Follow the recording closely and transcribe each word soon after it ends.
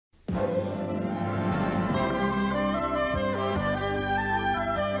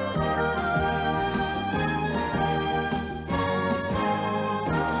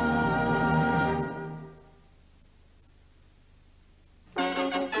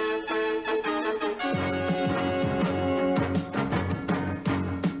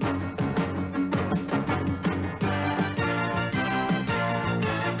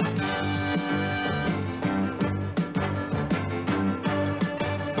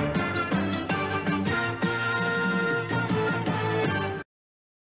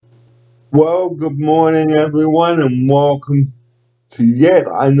Well, good morning, everyone, and welcome to yet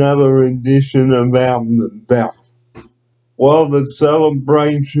another edition of Out and About. Well, the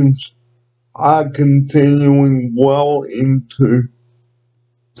celebrations are continuing well into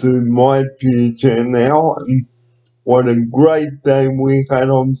my future now, and what a great day we had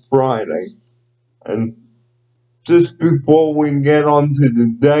on Friday. And just before we get on to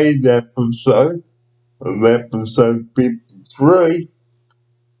today's episode, of episode 53,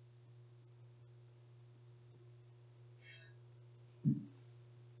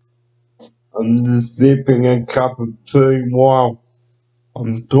 I'm just sipping a cup of tea while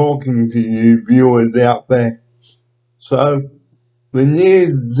I'm talking to you viewers out there. So, the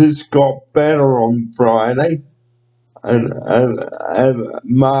news just got better on Friday, and as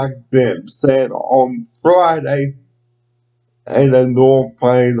Mark Depp said on Friday, it had all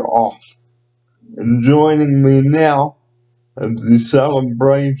paid off. And joining me now, as the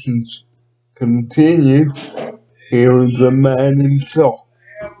celebrations continue, here is the man himself.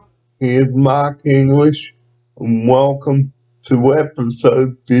 Here's Mark English, and welcome to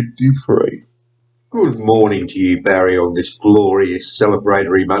episode 53. Good morning to you, Barry, on this glorious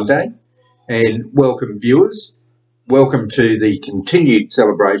celebratory Monday. And welcome, viewers. Welcome to the continued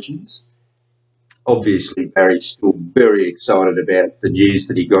celebrations. Obviously, Barry's still very excited about the news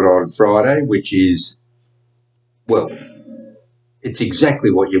that he got on Friday, which is, well, it's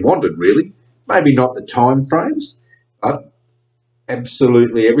exactly what you wanted, really. Maybe not the time frames, but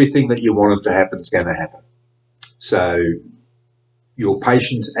absolutely everything that you wanted to happen is going to happen. So your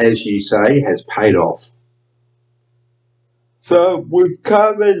patience, as you say, has paid off. So we've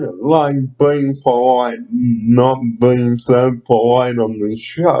covered like being polite, not being so polite on the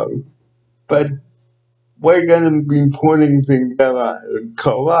show, but we're going to be putting together a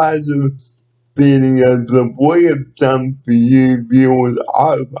collage of videos that we have done for you viewers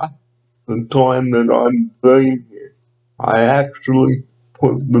over the time that I've been here. I actually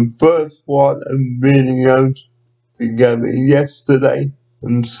put the first lot of videos together yesterday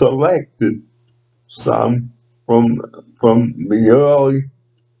and selected some from the early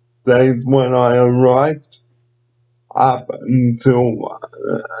days when I arrived up until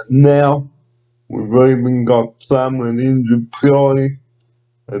now. We've even got some in purely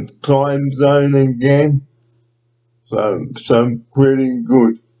a time zone again, so pretty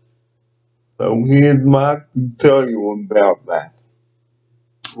good. So here's Mark to tell you about that.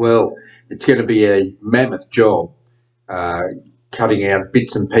 Well, it's going to be a mammoth job cutting out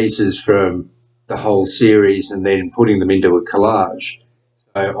bits and pieces from the whole series and then putting them into a collage.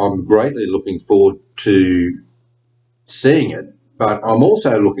 So I'm greatly looking forward to seeing it, but I'm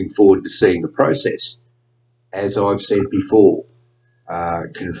also looking forward to seeing the process. As I've said before,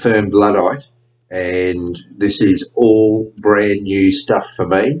 confirmed Luddite, and this is all brand new stuff for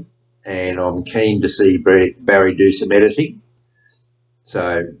me, and I'm keen to see Barry do some editing.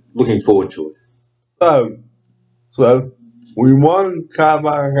 So looking forward to it. So we won't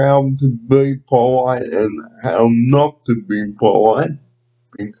cover how to be polite and how not to be polite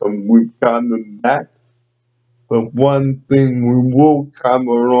because we've covered that. But one thing we will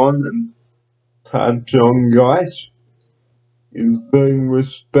cover on and touch on, guys, is being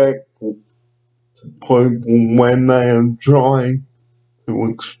respectful to people when they are trying to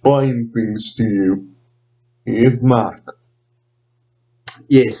explain things to you. Here's Mark.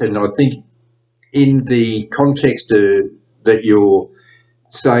 Yes, and I think in the context that you're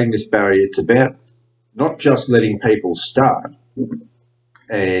saying this, Barry, it's about not just letting people start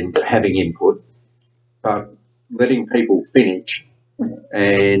and having input, but letting people finish.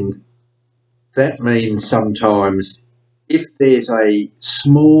 And that means sometimes if there's a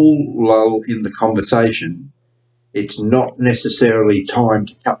small lull in the conversation, it's not necessarily time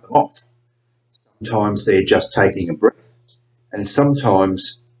to cut them off. Sometimes they're just taking a breath. And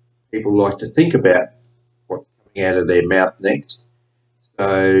sometimes people like to think about what's coming out of their mouth next.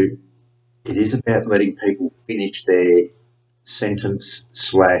 So it is about letting people finish their sentence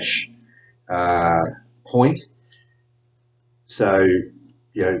slash point. So,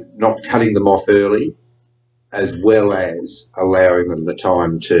 not cutting them off early, as well as allowing them the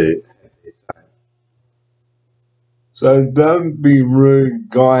time to. So don't be rude,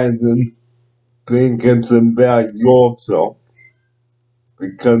 guys, and think it's about yourself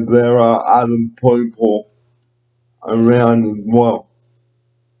because there are other people around as well.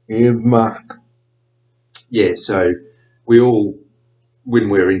 Here's Mark. Yeah, so we all, when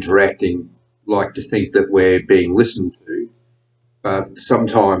we're interacting, like to think that we're being listened to, but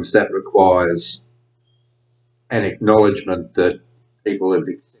sometimes that requires an acknowledgement that people have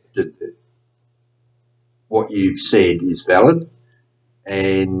accepted that what you've said is valid,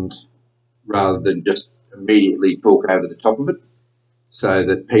 and rather than just immediately talk over the top of it, so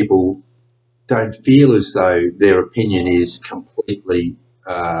that people don't feel as though their opinion is completely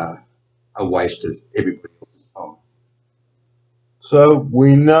a waste of everybody else's time. So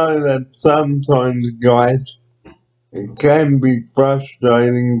we know that sometimes, guys, it can be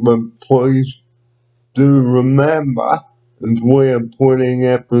frustrating, but please do remember, as we are putting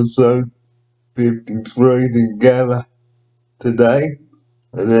episode 53 together today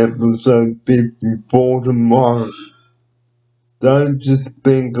and episode 54 tomorrow, don't just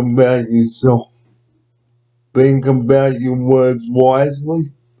think about yourself. Think about your words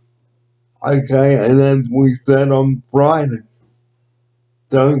wisely. Okay, and as we said on Friday,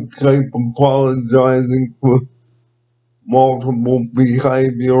 don't keep apologizing for multiple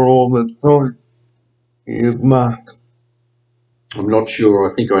behavior all the time. Here's Mark. I'm not sure.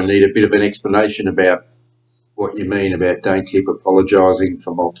 I think I need a bit of an explanation about what you mean about don't keep apologising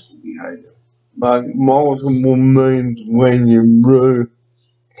for multiple behaviour. Like, multiple means when you're rude,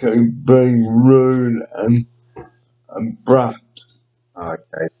 keep being rude and abrupt.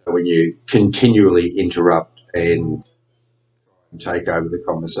 Okay, so when you continually interrupt and take over the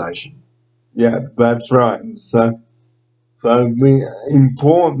conversation. Yeah, that's right. So the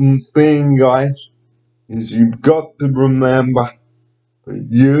important thing, guys, is you've got to remember that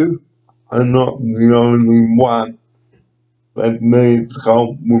you are not the only one that needs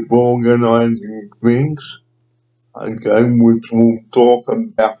help with organizing things, okay, which we'll talk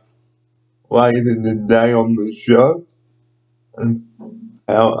about later today on the show, and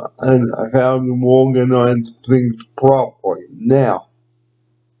how to organize things properly. Now,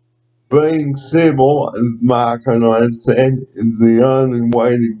 being civil, as Mark and I said, is the only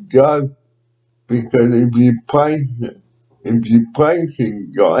way to go, because if you're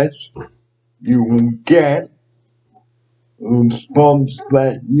patient, guys, you will get a response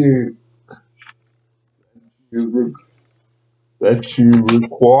that you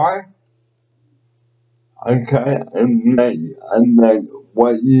require, okay, and that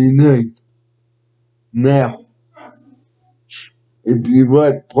what you need. Now, if you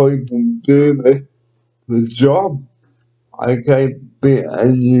let people do the job, okay,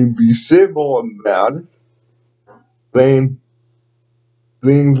 and you be civil about it, then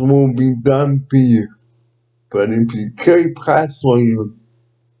things will be done for you. But if you keep hassling them,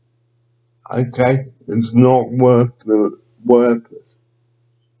 okay, it's not worth it.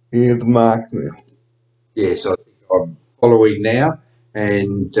 Here's Mark now. Yes, I think I'm following now,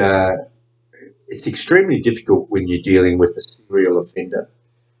 and it's extremely difficult when you're dealing with a serial offender,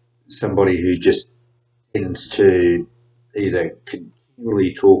 somebody who just tends to either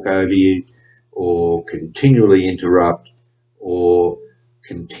continually talk over you or continually interrupt or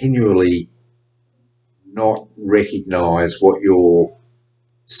continually not recognise what you're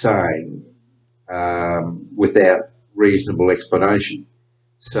saying without reasonable explanation.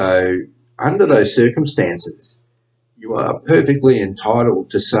 So under those circumstances, you are perfectly entitled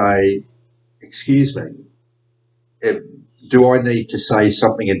to say, excuse me, do I need to say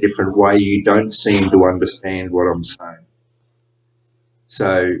something a different way? You don't seem to understand what I'm saying.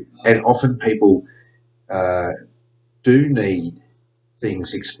 So, and often people do need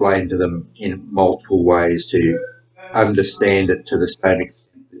things explained to them in multiple ways to understand it to the same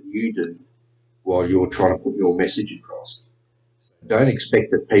extent that you do while you're trying to put your message across. So don't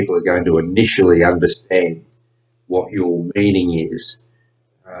expect that people are going to initially understand what your meaning is.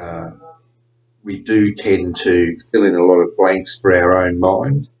 We do tend to fill in a lot of blanks for our own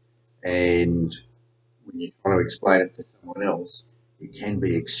mind, and when you're trying to explain it to someone else, it can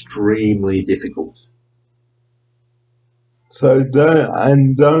be extremely difficult. So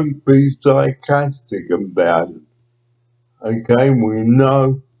don't be sarcastic about it. Okay, we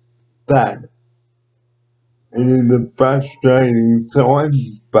know that it is a frustrating time,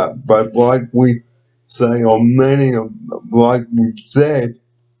 but like we say on like we've said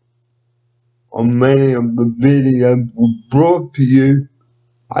on many of the videos we brought to you,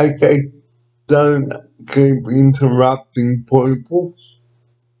 okay, don't keep interrupting people.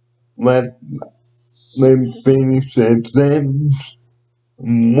 Let them finish their sentence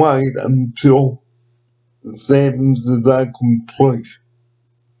and wait until the sentences are complete.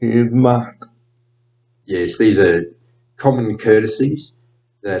 Here's Mark. Yes, these are common courtesies,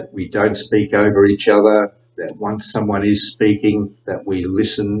 that we don't speak over each other, that once someone is speaking, that we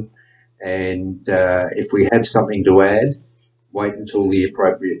listen, and if we have something to add, wait until the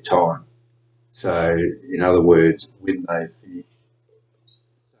appropriate time. So, in other words, when they finish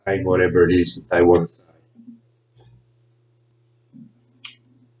saying whatever it is that they want to say.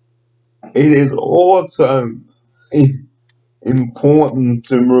 It is also important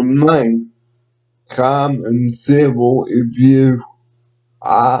to remain calm and civil if you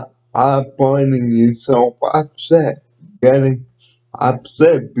are finding yourself upset, getting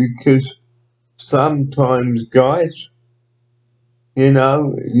upset, because sometimes, guys,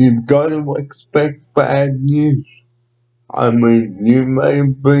 you've got to expect bad news. I mean, you may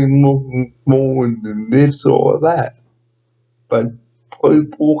have been looking forward to this or that, but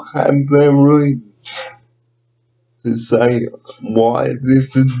people have their reasons to say why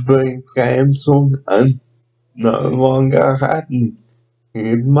this has been cancelled and no longer happening.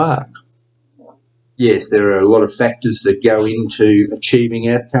 Here's Mark. Yes, there are a lot of factors that go into achieving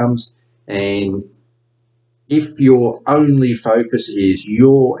outcomes, and if your only focus is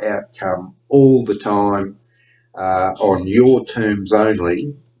your outcome all the time, on your terms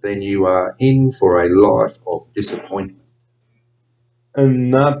only, then you are in for a life of disappointment. And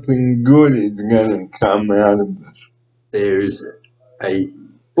nothing good is going to come out of this. There is a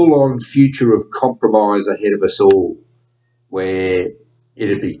full-on future of compromise ahead of us all, where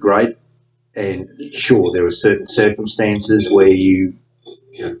it'd be great, and sure, there are certain circumstances where you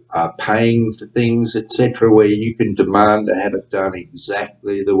are paying for things, etc., where you can demand to have it done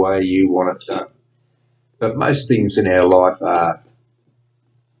exactly the way you want it done. But most things in our life are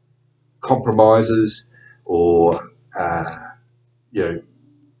compromises, or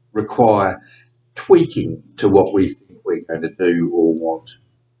require tweaking to what we think we're going to do or want.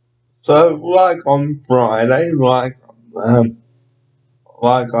 So, like on Friday, like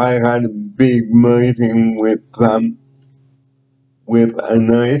I had a big meeting with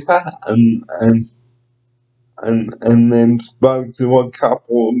Anita and then spoke to a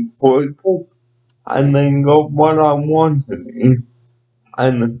couple of people and then got what I wanted.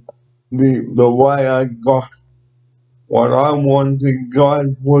 And the way I got what I wanted,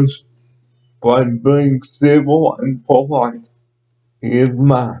 guys, was by being civil and polite. Here's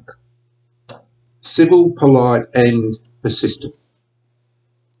Mark. Civil, polite, and persistent.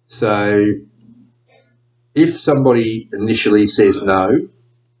 So if somebody initially says no,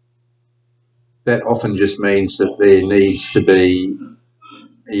 that often just means that there needs to be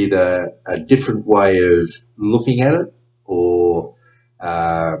either a different way of looking at it, or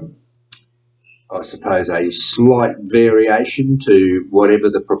I suppose a slight variation to whatever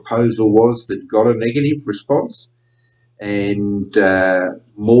the proposal was that got a negative response, and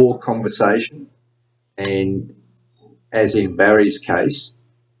more conversation. And as in Barry's case,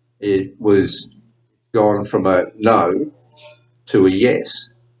 it was gone from a no to a yes,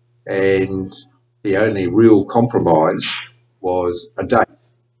 and the only real compromise was a date.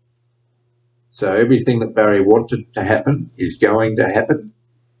 So everything that Barry wanted to happen is going to happen.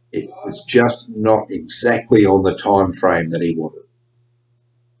 It was just not exactly on the time frame that he wanted.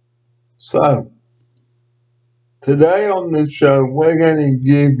 So, today on the show, we're going to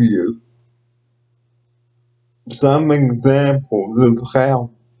give you some examples of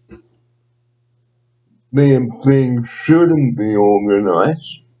how things shouldn't be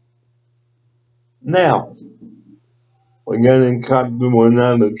organized. Now, we're going to cut to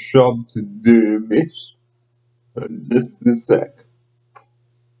another shop to do this. So, just a sec.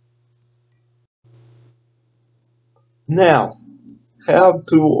 Now, how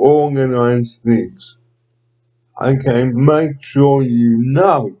to organize things. Okay, make sure you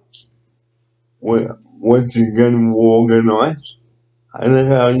know what you're going to organize and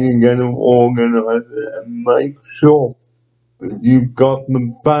how you're going to organize it, and make sure that you've got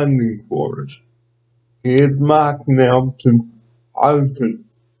the funding for it. Here's Mark now to open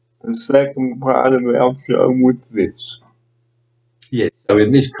the second part of our show with this. Yes, so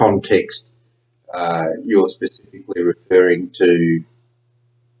in this context, you're specifically referring to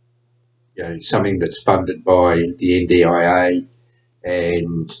something that's funded by the NDIA,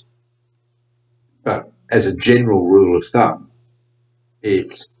 but as a general rule of thumb,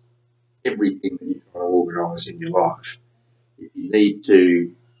 it's everything that you're trying to organise in your life. If you need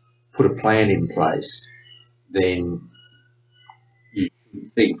to put a plan in place, then you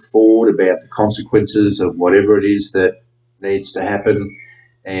think forward about the consequences of whatever it is that needs to happen,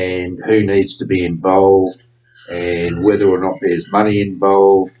 and who needs to be involved, and whether or not there's money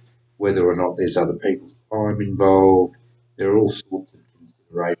involved, whether or not there's other people's time involved. There are all sorts of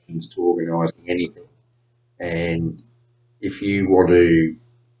considerations to organising anything. And if you want to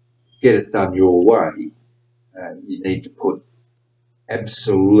get it done your way, you need to put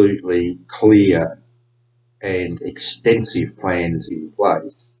absolutely clear and extensive plans in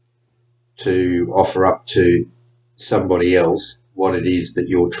place to offer up to somebody else what it is that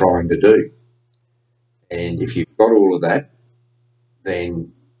you're trying to do. And if you've got all of that,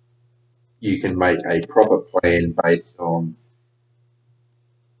 then you can make a proper plan based on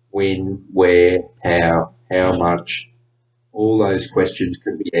when, where, how much, all those questions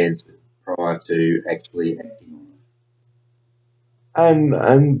can be answered prior to actually acting on it.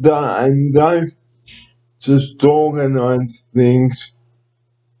 And don't just organise things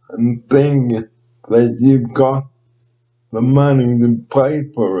and think that you've got the money to pay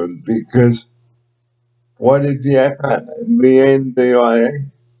for it, because what if you have the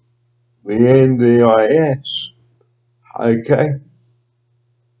NDIS, okay?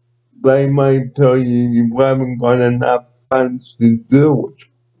 They may tell you you haven't got enough funds to do it.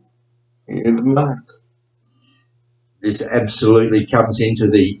 It's Mark. This absolutely comes into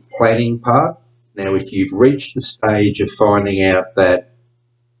the planning part. Now, if you've reached the stage of finding out that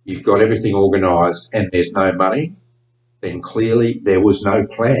you've got everything organised and there's no money, then clearly there was no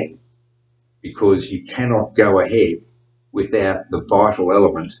planning, because you cannot go ahead without the vital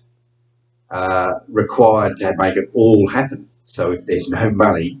element required to make it all happen. So if there's no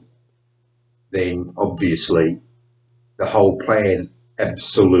money, then obviously the whole plan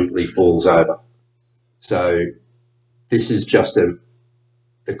absolutely falls over. So this is just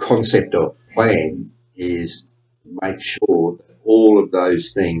the concept of plan is make sure that all of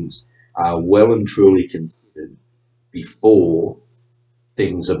those things are well and truly considered before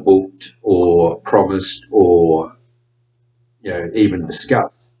things are booked or promised or even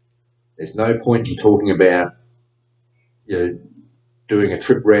discussed. There's no point in talking about doing a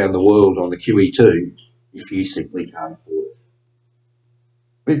trip around the world on the QE2 if you simply can't afford it.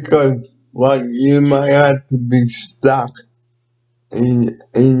 Because, like, you may have to be stuck in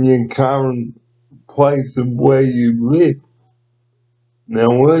your current place of where you live. Now,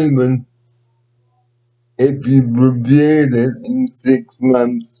 even if you've reviewed it in 6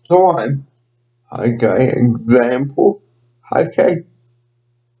 months' time, okay, example, okay,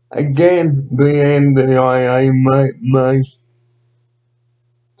 again, the NDIA may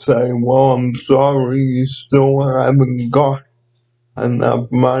say, well, I'm sorry, you still haven't got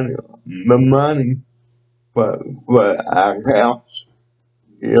enough money, the money for our house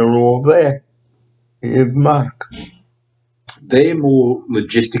here or there. Here's Mark. They're more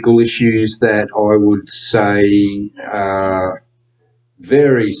logistical issues that I would say are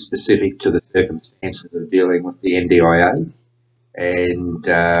very specific to the circumstances of dealing with the NDIA,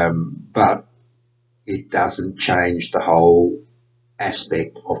 but it doesn't change the whole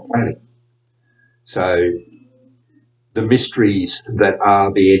aspect of planning. So the mysteries that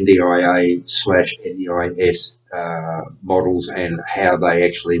are the NDIA/NDIS models and how they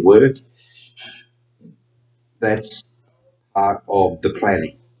actually work, that's part of the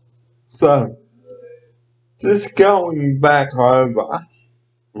planning. So, just going back over,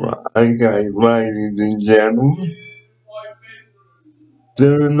 okay, ladies and gentlemen,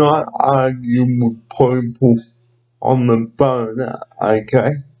 do not argue with people on the phone,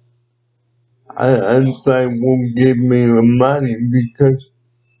 okay? And say, well, give me the money, because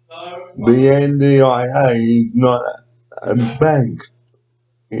the NDIA is not a bank.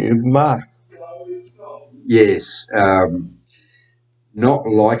 It's Mark. Yes, not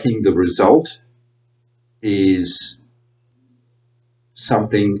liking the result is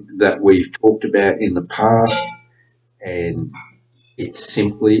something that we've talked about in the past, and it's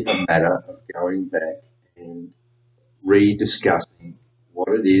simply a matter of going back and rediscussing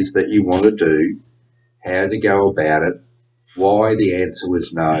what it is that you want to do, how to go about it, why the answer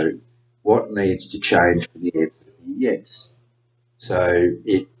was no, what needs to change for the answer to be yes. So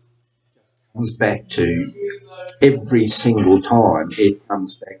it comes back to every single time, it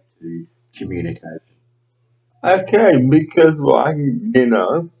comes back to communication. Okay, because, like,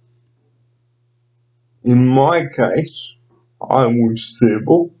 in my case, I was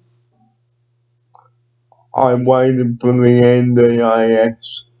civil. I waited for the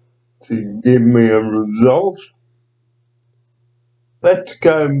NDIS to give me a result. Let's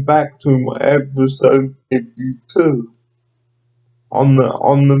go back to episode 52 on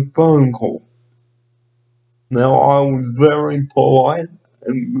the phone call. Now, I was very polite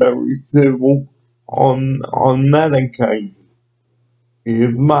and very civil on that occasion.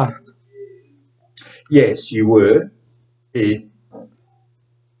 Here's Mark. Yes, you were.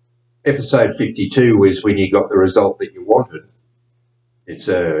 Episode 52 was when you got the result that you wanted. It's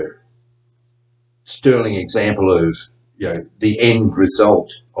a sterling example of the end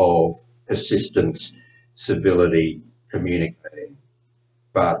result of persistence, civility, communicating.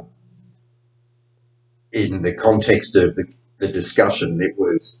 But in the context of the discussion, it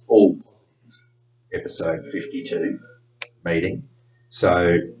was all episode 52 meeting.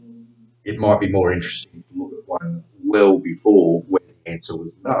 So it might be more interesting to look at one well before when the answer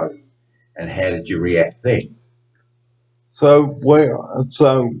was no, and how did you react then? So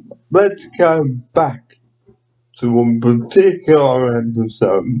let's go back to a particular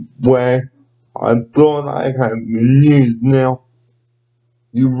episode where I thought I had the news. Now,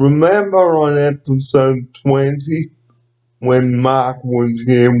 you remember on episode 20 when Mark was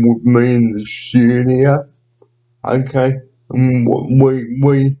here with me in the studio? Okay, and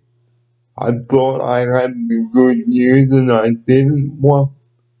I thought I had the good news and I didn't. Well,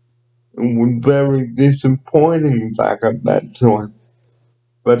 it was very disappointing back at that time.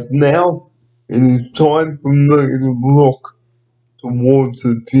 But now it is time for me to look towards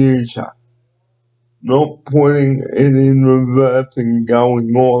the future, not putting it in reverse and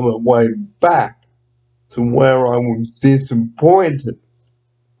going all the way back to where I was disappointed,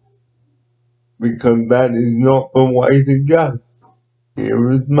 because that is not the way to go. Here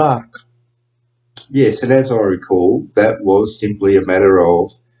is Mark. Yes, and as I recall, that was simply a matter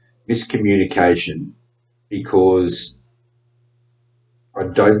of miscommunication, because I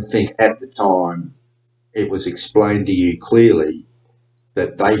don't think at the time it was explained to you clearly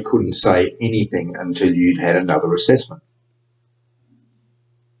that they couldn't say anything until you'd had another assessment.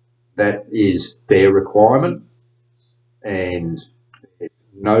 That is their requirement, and there's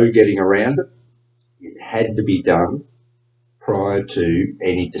no getting around it. It had to be done prior to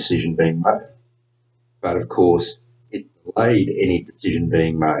any decision being made. But of course, it delayed any decision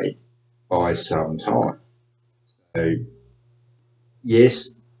being made by some time. So,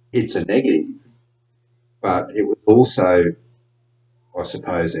 yes, it's a negative, but it was also, I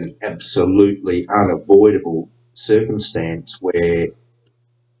suppose, an absolutely unavoidable circumstance where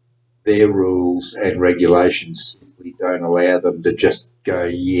their rules and regulations simply don't allow them to just go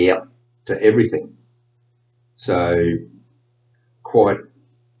yeah to everything. So, quite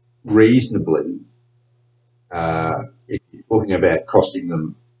reasonably, if you're talking about costing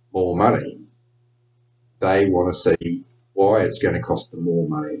them more money, they want to see why it's going to cost them more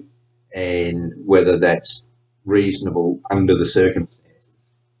money and whether that's reasonable under the circumstances.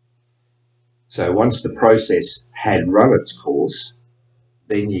 So once the process had run its course,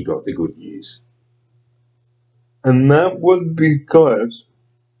 then you got the good news. And that was because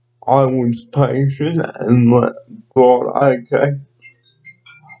I was patient and thought, okay,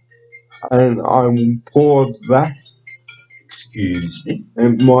 and I will pause that. Excuse me.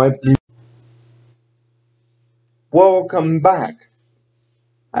 It might be. Welcome back.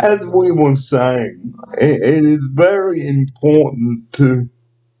 As we were saying, it is very important to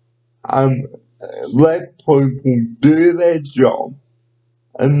let people do their job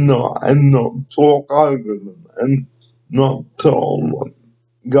and not talk over them and not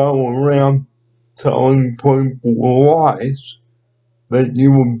go around telling people lies that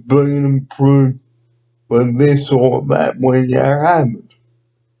you were being approved for this or that when you haven't.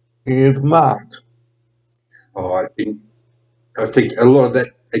 Here's Mark. Oh, I think a lot of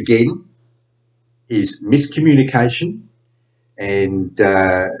that, again, is miscommunication, and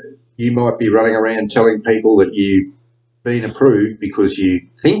you might be running around telling people that you've been approved because you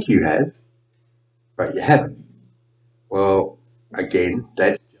think you have, but you haven't. Well, again,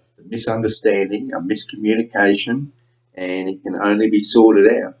 that's just a misunderstanding, a miscommunication, and it can only be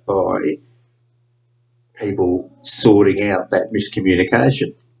sorted out by people sorting out that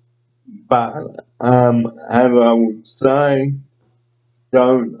miscommunication. But as I was saying,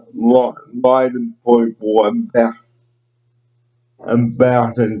 don't lie to people about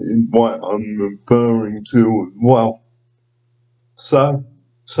it is what I'm referring to as well. So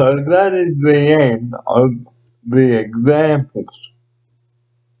that is the end of the examples.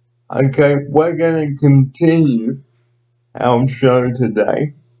 Okay, we're going to continue our show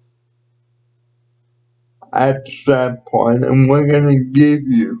today at that point, and we're going to give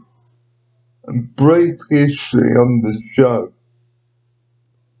you a brief history of the show.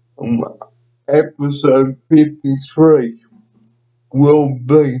 Episode 53 will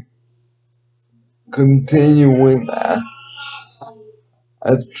be continuing at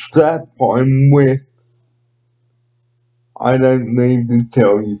that point with I Don't Need to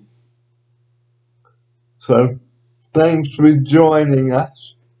Tell You. So, thanks for joining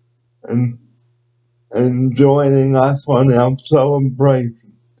us and joining us on our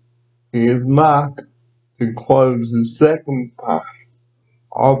celebration. Here's Mark to close the second part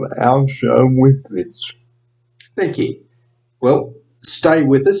of our show with this. Thank you. Well, stay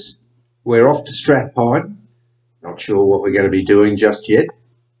with us. We're off to Strathpine. Not sure what we're going to be doing just yet,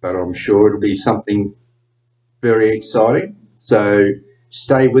 but I'm sure it'll be something very exciting. So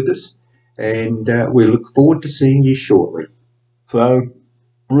stay with us, and we look forward to seeing you shortly. So,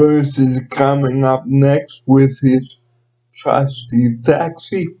 Bruce is coming up next with his trusty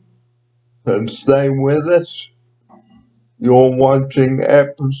taxi. So stay with us. You're watching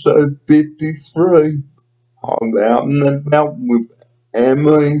episode 53 of Out and About with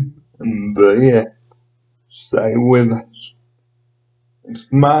Emily and Bea. Stay with us. It's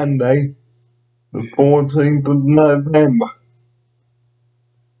Monday, the 14th of November.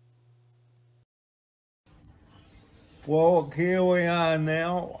 Well, here we are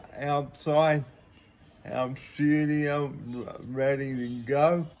now outside our studio, ready to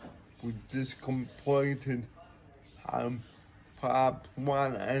go. We just completed parts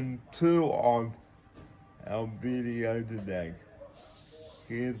 1 and 2 of our video today.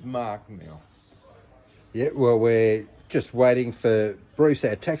 Here's Mark now. Yeah, well, we're just waiting for Bruce,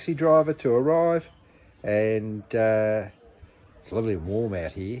 our taxi driver, to arrive, and it's lovely and warm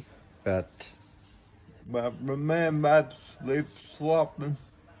out here, but remember, slip, slopping,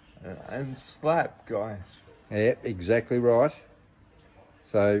 and slap, guys. yeah, exactly right.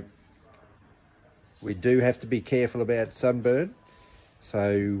 So we do have to be careful about sunburn.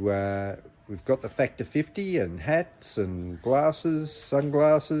 So we've got the Factor 50 and hats and glasses,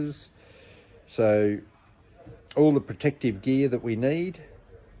 sunglasses. So all the protective gear that we need.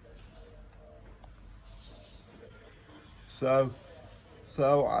 So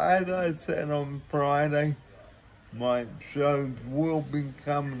as I said on Friday, my shows will be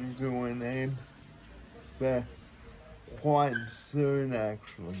coming to an end quite soon,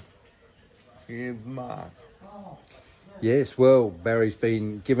 actually. Here's Mark. Yes, well, Barry's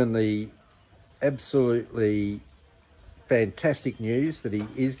been given the absolutely fantastic news that he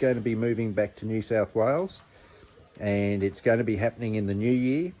is going to be moving back to New South Wales, and it's going to be happening in the new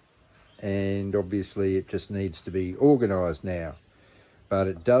year, and obviously it just needs to be organised now. But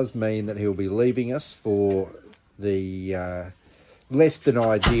it does mean that he'll be leaving us for the less than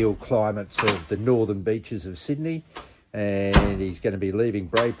ideal climates of the northern beaches of Sydney, and he's going to be leaving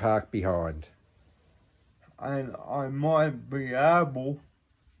Bray Park behind. And I might be able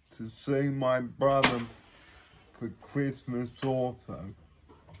to see my brother for Christmas also.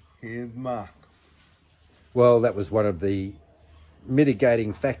 Here's Mark. Well, that was one of the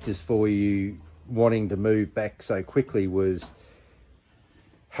mitigating factors for you wanting to move back so quickly, was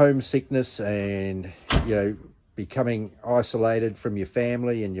homesickness and, you know, becoming isolated from your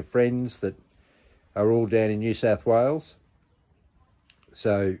family and your friends that are all down in New South Wales.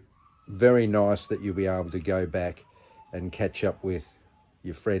 So very nice that you'll be able to go back and catch up with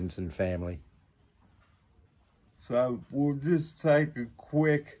your friends and family. So we'll just take a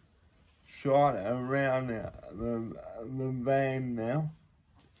quick shot around the van now.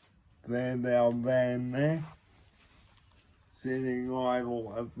 There's our van there, sitting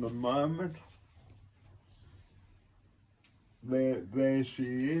idle at the moment. There she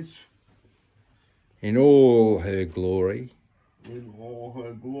is. In all her glory. In all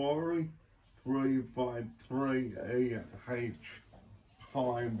her glory. 353EH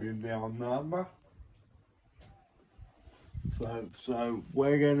Hind is our number. So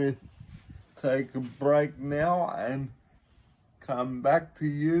we're gonna take a break now and come back to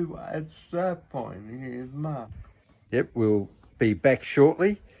you at that point. Here's Mark. Yep, we'll be back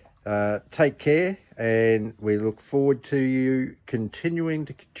shortly. Take care, and we look forward to you continuing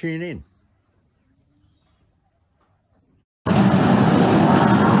to tune in.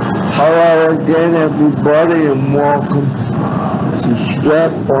 Hello again, everybody, and welcome to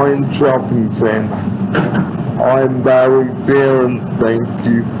Strat Point Shopping Centre. I'm Barry Fair, and thank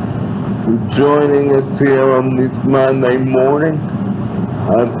you for joining us here on this Monday morning.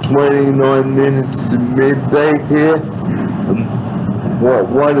 29 minutes to midday here. And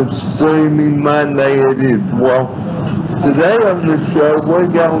what a steamy Monday it is. Well, today on the show we're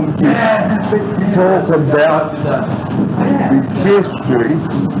going to talk about the history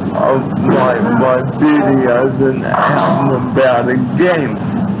of my videos and Out and About again.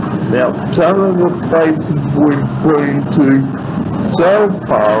 Now, some of the places we've been to so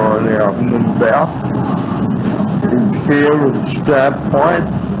far on Out and About is here at Strat Point,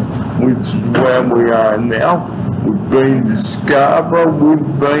 which is where we are now. We've been to Scarborough,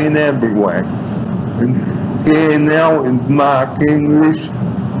 we've been everywhere. And here now is Mark English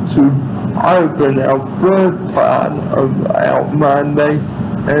to open our first part of our Monday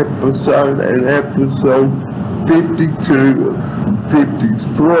episode, and episode 52,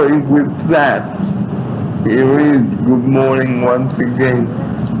 53 with that. Here he is. Good morning once again.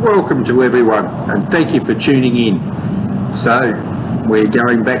 Welcome to everyone, and thank you for tuning in. So, we're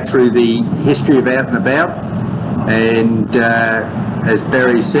going back through the history of Out and About, and as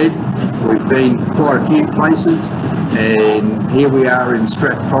Barry said, we've been quite a few places, and here we are in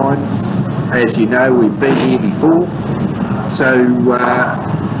Strathpine. As you know, we've been here before, so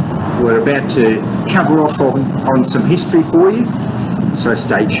we're about to cover off on some history for you, so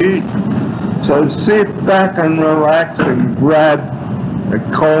stay tuned. So sit back and relax and grab a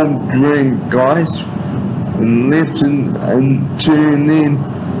cold drink, guys, and listen and tune in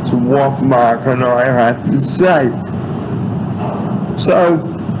to what Mark and I have to say. So,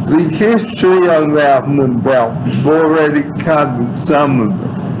 the history of Out and About, we've already covered some of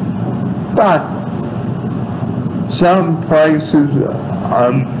it, but some places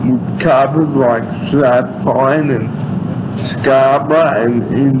we've covered, like Sapine and Scarborough and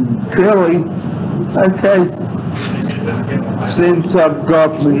in Philly. Okay, since I've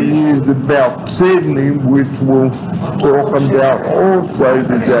got the news about Sydney, which we'll talk about also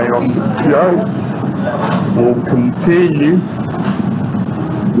today on the show, we'll continue.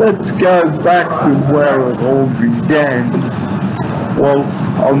 Let's go back to where it all began. Well,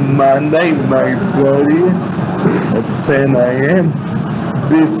 on Monday, May 30th at 10 a.m.,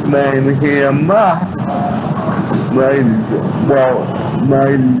 this man here, Mark,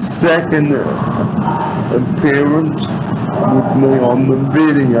 made his second appearance with me on the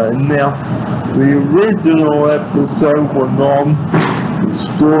video. Now, the original episode was on the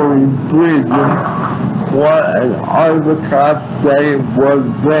Story Bridge, and what an overcast day it was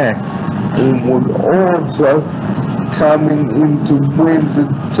there. It was also coming into winter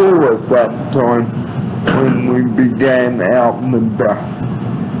too at that time when we began Out and About.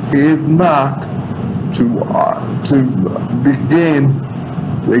 Here's Mark to begin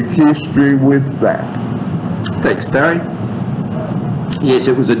the history with that. Thanks, Barry. Yes,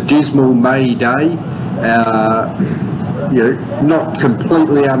 it was a dismal May day. Not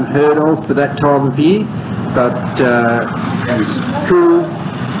completely unheard of for that time of year, but it was cool,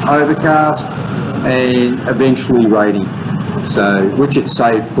 overcast, and eventually raining. So, which it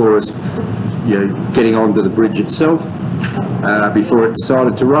saved for us, getting onto the bridge itself before it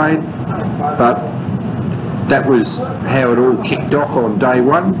decided to rain. But that was how it all kicked off on day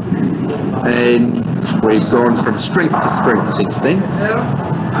one, and we've gone from strength to strength since then.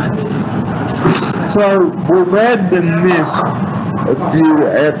 So we've had to miss a few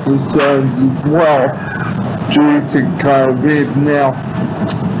episodes as well due to COVID. Now,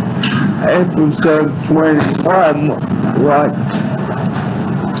 episode 21, like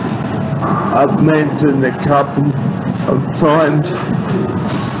I've mentioned a couple of times,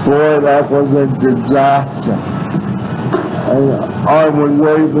 boy, that was a disaster. And I was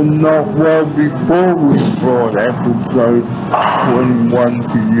even not well before we brought episode 21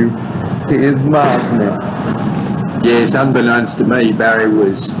 to you. Here's Mark now. Yes, unbeknownst to me, Barry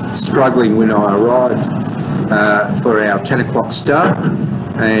was struggling when I arrived for our 10 o'clock start,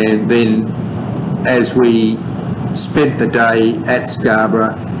 and then as we spent the day at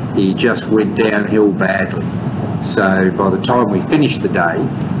Scarborough, he just went downhill badly. So by the time we finished the day,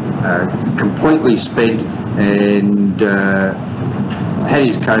 completely spent, and had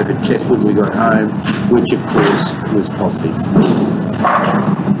his COVID test when we got home, which of course was positive.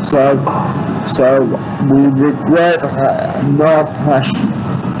 So we regret not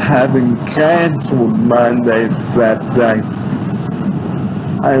having cancelled Mondays that day.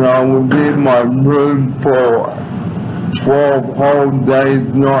 And I was in my room for 12 whole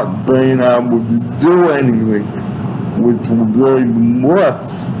days not being able to do anything, which was even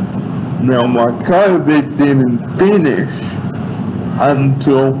worse. Now my COVID didn't finish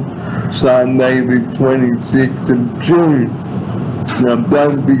until Sunday the 26th of June. Now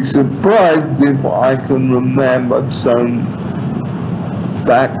don't be surprised if I can remember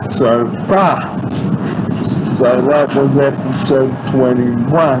back so far. So that was episode 21.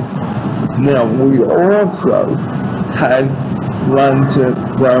 Now we also had lunch at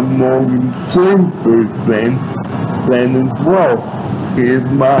Morgan Seafood then as well. Here's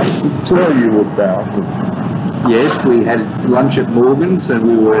Mark to tell you about it. Yes, we had lunch at Morgan's, and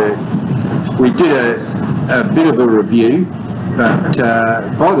we did a bit of a review, but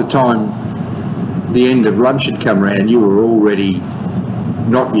by the time the end of lunch had come around, you were already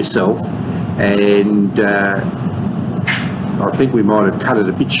not yourself, and I think we might have cut it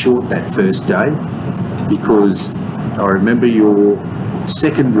a bit short that first day, because I remember your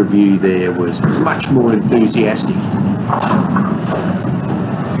second review there was much more enthusiastic.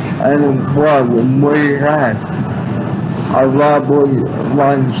 And it was, and we had a lovely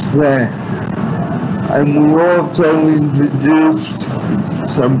lunch there. And we also introduced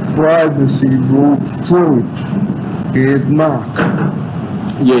some privacy rules too. Here's Mark.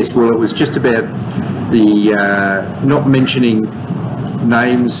 Yes, well, it was just about the not mentioning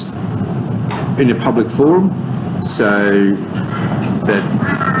names in a public forum, so that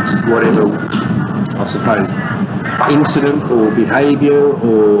whatever, I suppose, incident or behaviour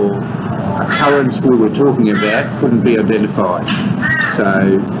or occurrence we were talking about couldn't be identified.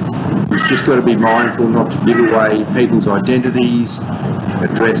 So you've just got to be mindful not to give away people's identities,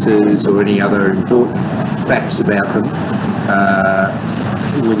 addresses or any other important facts about them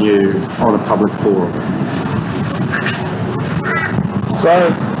when you're on a public forum.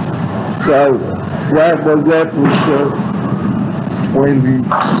 So that was episode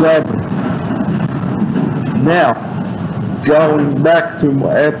 27. Now, going back to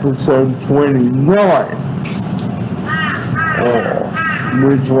episode 29,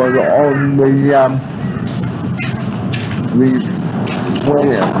 which was on the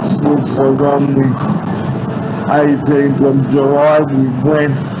 20th, which was on the 18th of July, we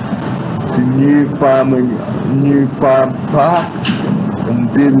went to New Farm Park and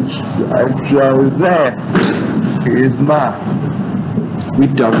did a show there. Here's Mark.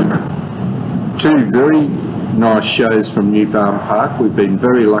 We've done 2 very nice shows from New Farm Park. We've been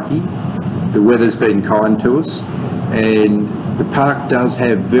very lucky. The weather's been kind to us, and the park does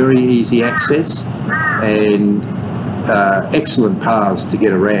have very easy access and excellent paths to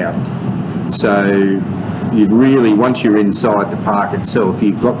get around. So you really, once you're inside the park itself,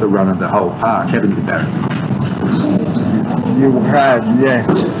 you've got the run of the whole park, haven't you, Barry? You have, yes.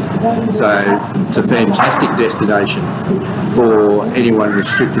 So it's a fantastic destination for anyone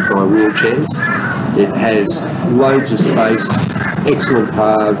restricted by wheelchairs. It has loads of space, excellent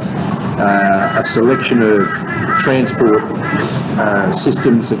paths, a selection of transport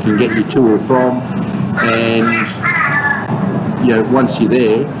systems that can get you to or from, and you know, once you're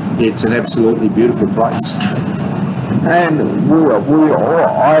there, it's an absolutely beautiful place. And I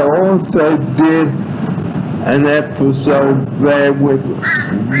also did an episode there with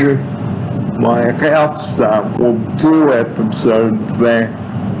my house staff, or 2 episodes there,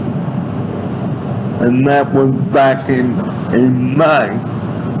 and that was back in May,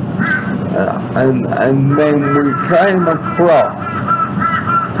 and then we came across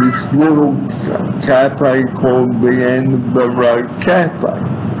this little cafe called the End of the Road Cafe,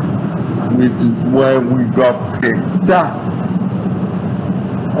 which is where we got picked up.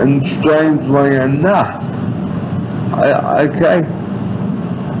 And strangely enough,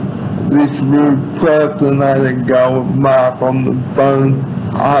 this rude person had to go with Mark on the phone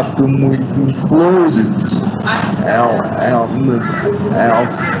after we concluded our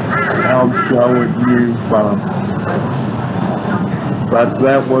show at New Farm. But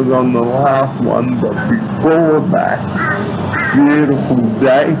that was on the last one, but before that, beautiful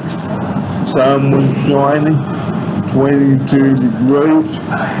day, sun was shining, 22 degrees.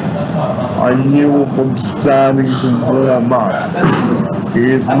 I knew it was starting to warm up.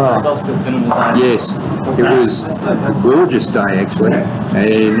 Here's Mark. Yes, it was a gorgeous day actually,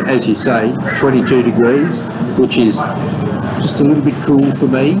 and as you say, 22 degrees, which is just a little bit cool for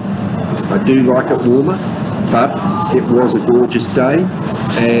me. I do like it warmer, but it was a gorgeous day,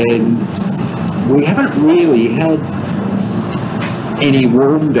 and we haven't really had any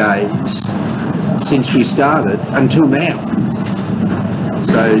warm days since we started until now.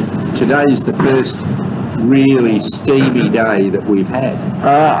 So today's the first really steamy day that we've had.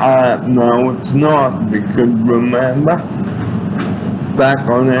 No, it's not, because remember, back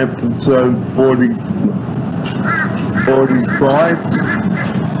on episode 45,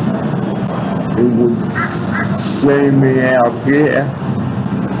 it was steamy out here,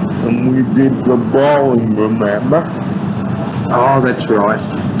 and we did the bowling, remember? Oh, that's right.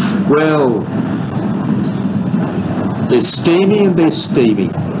 Well, there's steamy and there's steamy.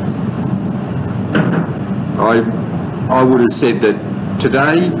 I would have said that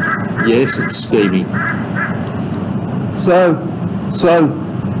today, yes, it's steamy. So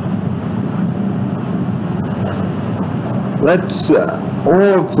let's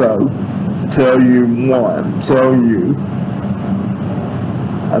also tell you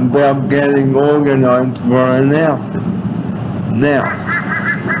about getting organized for an outing. Now,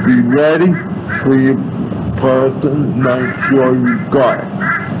 be ready for your person, make sure you've got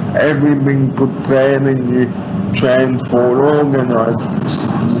everything prepared and your transport organized,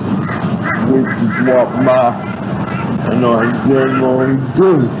 which is what Mark and I generally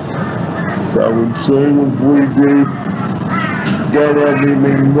do. So as soon as we do get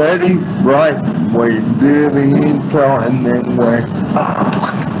everything ready, right, we do the intro and then we're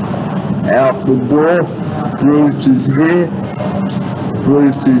out the door. Bruce is here,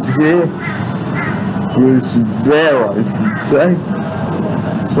 Bruce is there, I should say.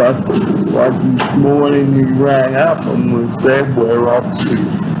 So, like this morning he rang up and we said we're off to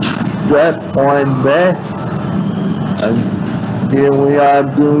Strat Point there, and here we are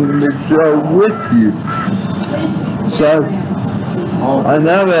doing the show with you. So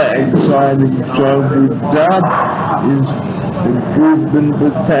another exciting show we've done is the Brisbane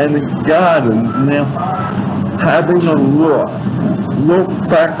Botanic Gardens. Now, having a look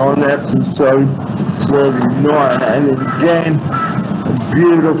back on episode 49, and again, a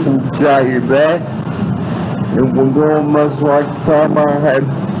beautiful day there. It was almost like summer had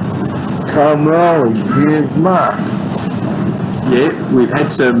come early. Here's Mark. Yeah, we've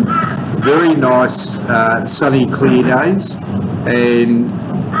had some very nice sunny, clear days, and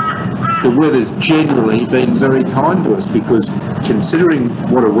the weather's generally been very kind to us, because considering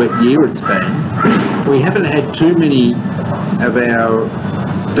what a wet year it's been, we haven't had too many of our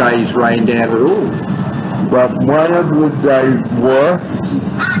days rained out at all. But one of the days were,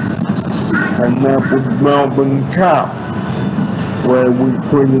 and that was Melbourne Cup, where we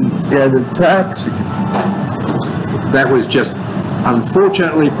couldn't get a taxi. That was just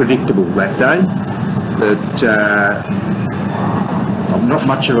unfortunately predictable that day. That I'm not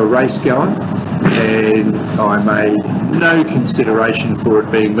much of a race goer, and I made no consideration for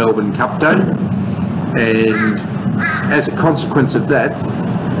it being Melbourne Cup Day, and as a consequence of that,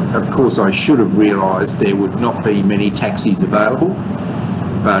 of course I should have realised there would not be many taxis available,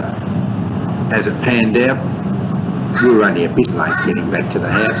 but as it panned out, we were only a bit late getting back to the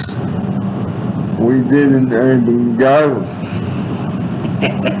house. We didn't even go.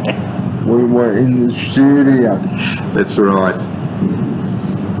 We were in the studio. That's right.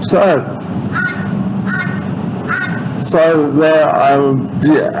 So there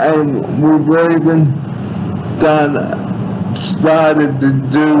and we've even started to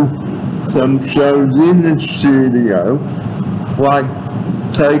do some shows in the studio, like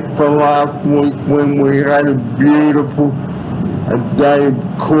take for last week when we had a beautiful day of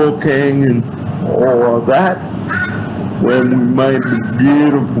cooking and all of that, when we made the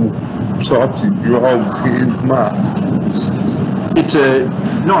beautiful sausage rolls. Here's Mark. It's a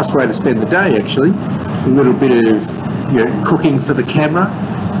nice way to spend the day, actually. A little bit of cooking for the camera,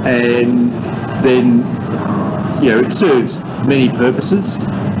 and then it serves many purposes.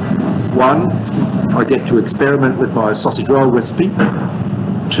 One, I get to experiment with my sausage roll recipe.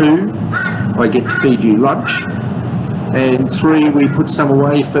 Two, I get to feed you lunch. And three, we put some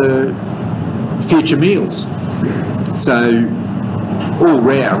away for future meals. So all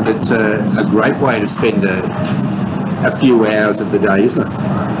round, it's a great way to spend a few hours of the day, isn't it?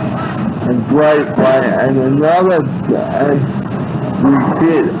 A great way. And another, we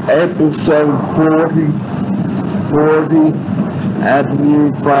did episode 40 at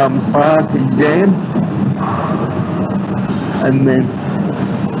New Farm Park again, and then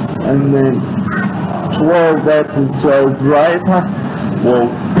 12 episodes later, well,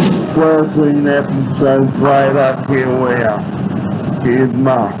 13 episodes later, here we are. Here's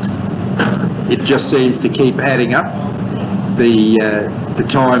Mark. It just seems to keep adding up. The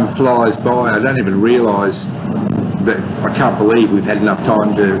time flies by. I don't even realise that. I can't believe we've had enough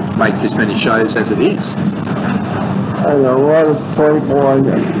time to make this many shows as it is. And a lot of people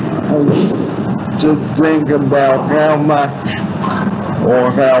just think about how much,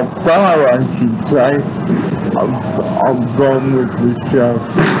 or how far I should say, I've gone with the show.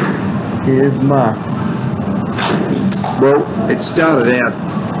 Here's Mark. Well, it started out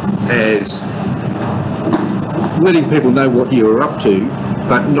as letting people know what you were up to,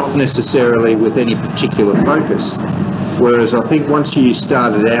 but not necessarily with any particular focus. Whereas I think once you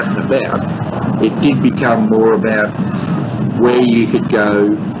started out and about, it did become more about where you could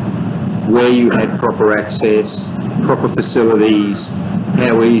go, where you had proper access, proper facilities,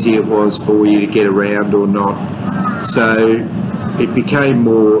 how easy it was for you to get around or not. So it became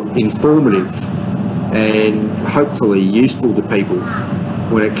more informative and hopefully useful to people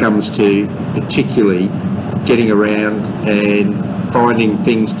when it comes to particularly getting around and finding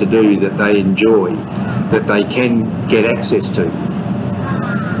things to do that they enjoy, that they can get access to.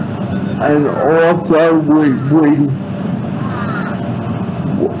 And also we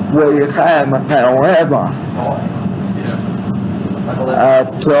have, however,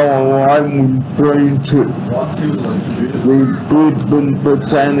 so I'm going to the Brisbane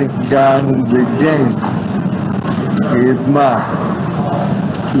Botanic Gardens again. Here's Mark.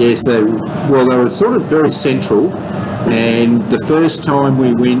 Yes, they were sort of very central, and the first time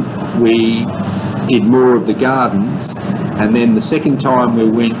we went, we did more of the gardens, and then the second time we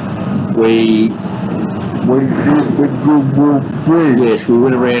went, we did the Goodwill Bridge. Yes, we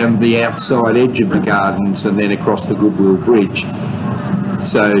went around the outside edge of the gardens and then across the Goodwill Bridge.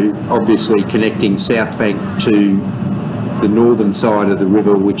 So obviously connecting South Bank to the northern side of the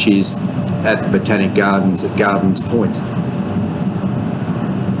river, which is at the Botanic Gardens at Gardens Point.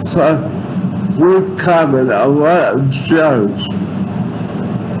 So we've covered a lot of shows,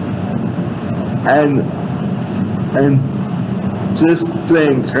 and just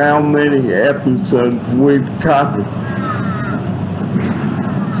think how many episodes we've covered.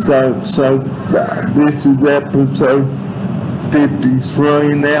 So this is episode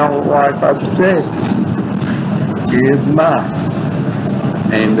 53 now, like I said. Here's Mark.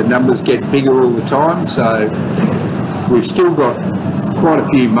 And the numbers get bigger all the time, so we've still got quite a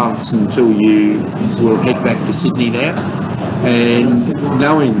few months until you will head back to Sydney now. And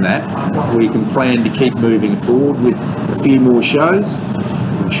knowing that, we can plan to keep moving forward with a few more shows.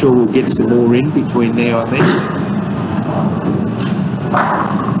 I'm sure we'll get some more in between now and then.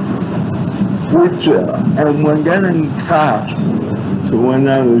 And we're getting cut to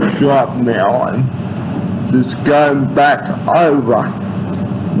another shot now, and just going back over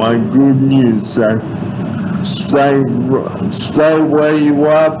my good news. So stay where you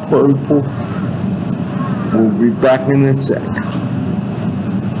are, people. We'll be back in a sec.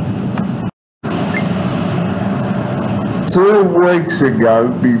 2 weeks ago,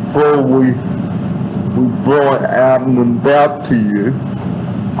 before we brought Album About to you,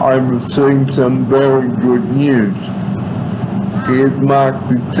 I received some very good news. Here's Mark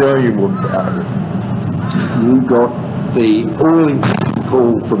to tell you about it. You got the all-important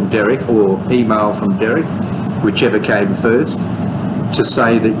call from Derek, or email from Derek, whichever came first, to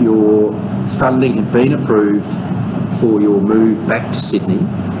say that your funding had been approved for your move back to Sydney,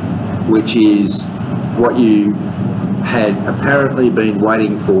 which is what you had apparently been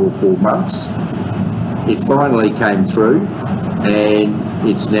waiting for months. It finally came through, and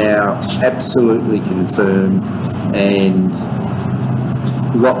it's now absolutely confirmed and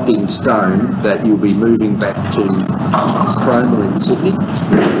locked in stone that you'll be moving back to Cromer in Sydney,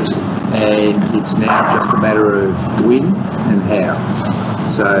 and it's now just a matter of when and how.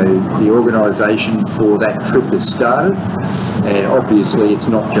 So the organisation for that trip has started, and obviously it's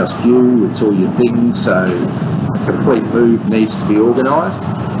not just you, it's all your things, so a complete move needs to be organised,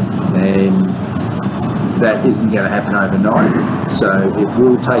 and that isn't going to happen overnight, so it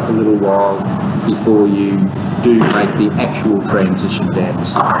will take a little while before you do make the actual transition down to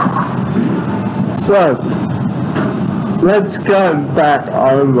Sydney. So, let's go back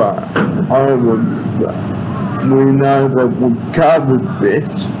over. We know that we covered this,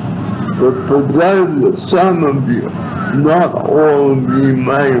 but for those, some of you, not all of you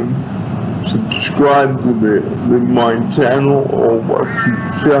may have subscribed to my channel or watched the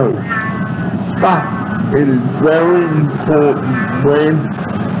show. But it is very important when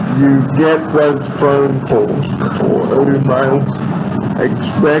you get those phone calls or emails,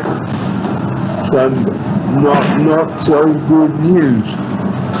 expect some not so good news,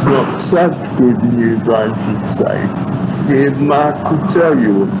 not such good news, I should say. Here's Mark to tell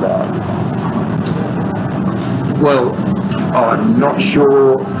you about it. Well, I'm not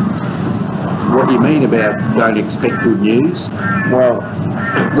sure what you mean about don't expect good news. Well,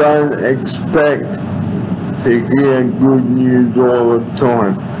 don't expect to hear good news all the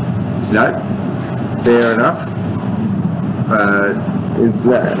time. No, fair enough. Is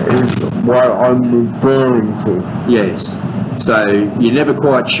what I'm referring to. Yes. So you're never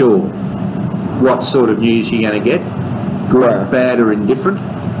quite sure what sort of news you're going to get, good, Yeah. bad or indifferent.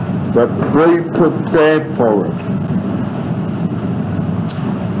 But be prepared for it.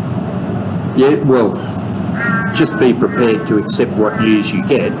 Yeah, well, just be prepared to accept what news you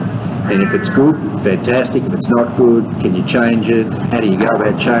get, and if it's good, fantastic. If it's not good, can you change it? How do you go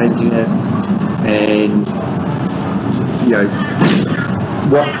about changing it? And, you know,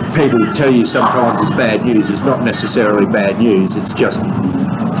 what people tell you sometimes is bad news is not necessarily bad news, it's just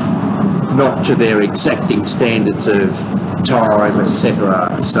not to their exacting standards of time,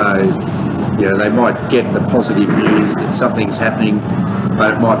 etc. So, you know, they might get the positive news that something's happening,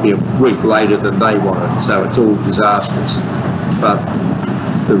 but it might be a week later than they wanted, so it's all disastrous. But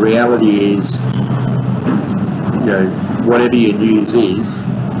the reality is, you know, whatever your news is,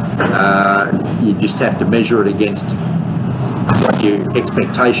 you just have to measure it against what your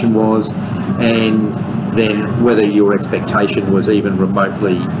expectation was, and then whether your expectation was even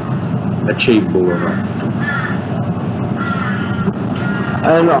remotely achievable or not.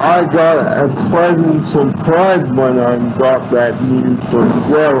 And I got a pleasant surprise when I got that news from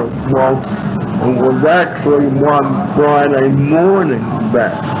Derek. Well, it was actually one Friday morning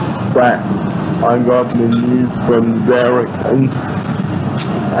that I got the news from Derek,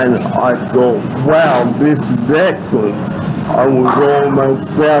 and I thought, wow, this is excellent. I was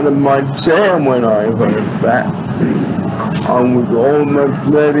almost out of my chair when I heard that. I was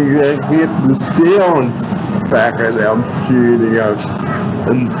almost ready to hit the ceiling back at our studio.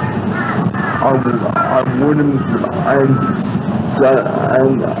 And I wouldn't, and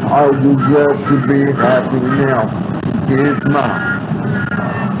I deserve to be happy now. Here's Mark.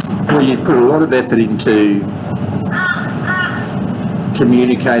 Well, you put a lot of effort into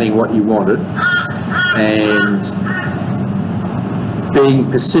communicating what you wanted and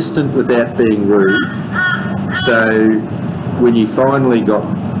being persistent without being rude. So when you finally got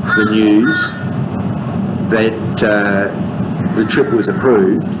the news that the trip was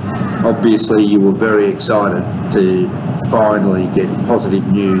approved, obviously you were very excited to finally get positive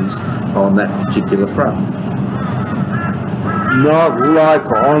news on that particular front. Not like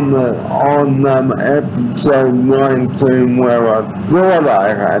on episode 19 where I thought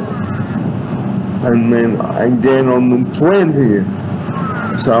I had, and then again on the 20th.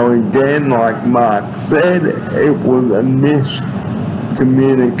 So again, like Mark said, it was a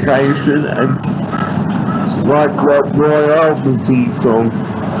miscommunication, and like that Roy Orbison song,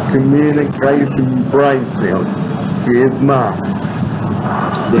 communication breakdown. Here's Mark.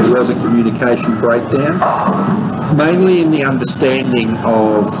 There was a communication breakdown, mainly in the understanding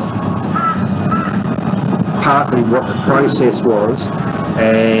of partly what the process was,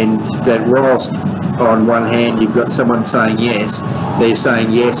 and that whilst on one hand you've got someone saying yes, they're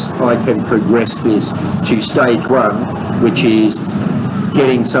saying yes, I can progress this to stage one, which is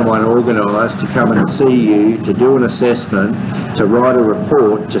getting someone organised to come and see you, to do an assessment, to write a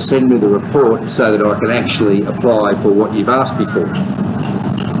report, to send me the report so that I can actually apply for what you've asked me for.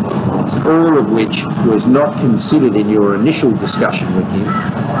 All of which was not considered in your initial discussion with him,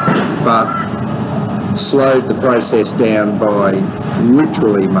 but slowed the process down by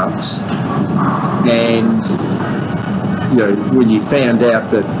literally months. And you know, when you found out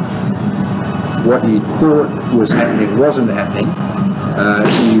that what you thought was happening wasn't happening,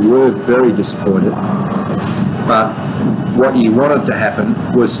 you were very disappointed, but what you wanted to happen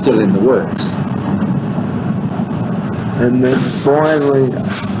was still in the works. And then finally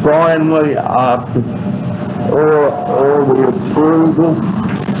after all the approval,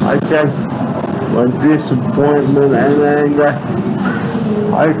 okay, my disappointment and anger,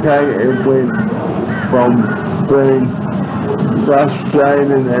 okay, it went from being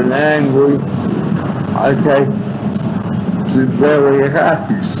frustrated and angry, okay, to very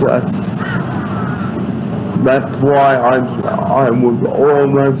happy. So that's why I was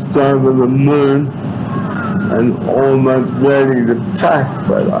almost over the moon and almost ready to pack,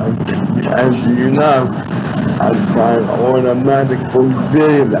 but as you know, I can't automatically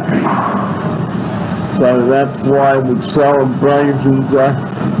do that. So that's why the celebrations are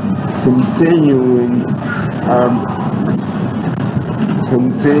continuing,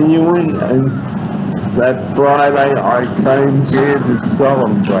 and that Friday I came here to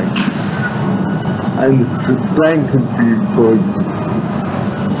celebrate and to thank you people.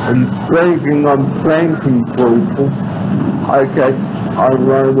 And speaking of thanking people, okay, I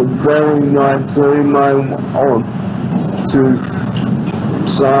wrote a very nice email on to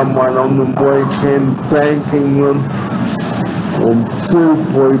someone on the weekend thanking them, or two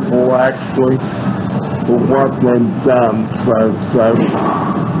people actually, for what they've done.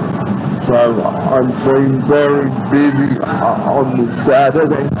 So I've been very busy on the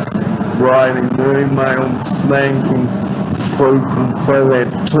Saturday, writing emails, thanking people for their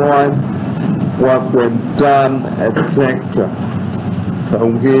time, what they've done, etc. So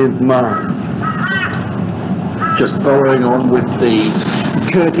here's Mark. Just following on with the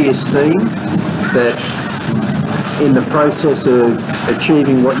courteous theme, that in the process of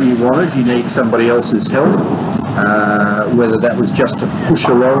achieving what you wanted, you need somebody else's help, whether that was just to push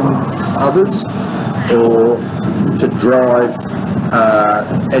along others or to drive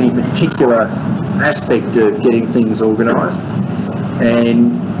any particular aspect of getting things organised.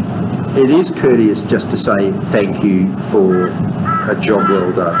 And it is courteous just to say thank you for a job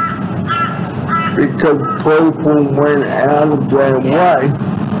well done. Because people went out of their way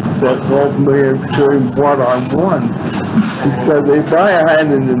to help me achieve what I want. Because if I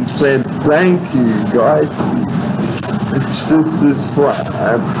hadn't and said thank you guys, it's just a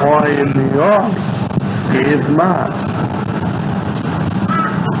fly in the eye. Here's Mark.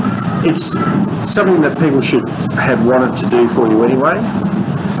 It's something that people should have wanted to do for you anyway,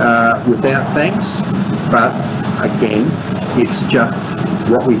 without thanks, but again, it's just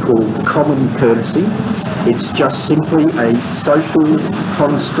what we call common courtesy. It's just simply a social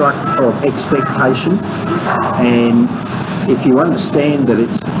construct of expectation, and if you understand that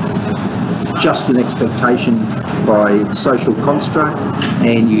it's just an expectation by social construct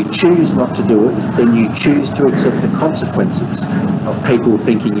and you choose not to do it, then you choose to accept the consequences of people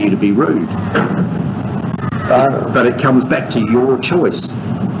thinking you to be rude. But it comes back to your choice.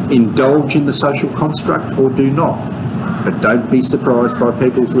 indulge in the social construct or do not. But don't be surprised by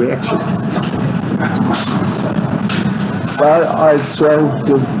people's reaction. But I chose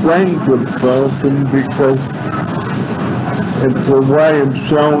to thank the person because it's a way of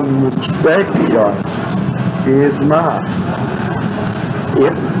showing respect, guys. Here's Mark.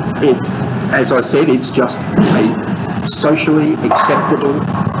 Yep, as I said, it's just a socially acceptable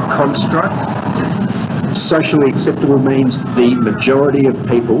construct. Socially acceptable means the majority of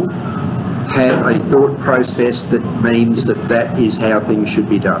people have a thought process that means that that is how things should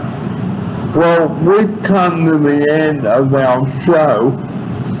be done. Well, we've come to the end of our show,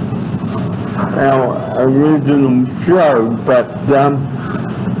 our original show, but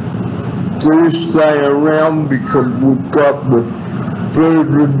do stay around because we've got the food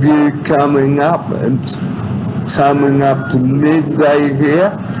review coming up. It's coming up to midday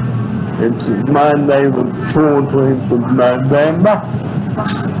here. It's Monday the 14th of November.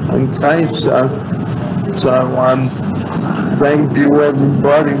 Okay, so thank you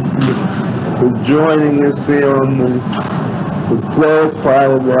everybody for joining us here on the third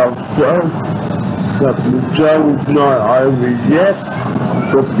part of our show. But the show is not over yet.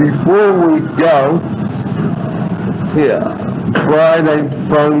 But before we go, here, Friday's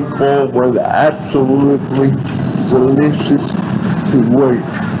phone call was absolutely delicious to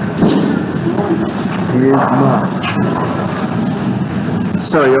eat. Here's Mark.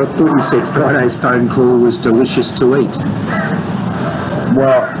 Sorry, I thought you said Friday's phone call was delicious to eat.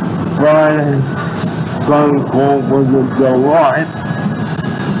 Well, Friday's phone call was a delight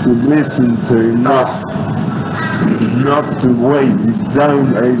to listen to, not to wait. You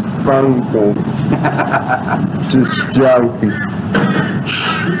don't eat phone calls. Just joking.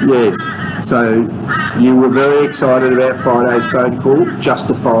 Yes, so you were very excited about Friday's phone call,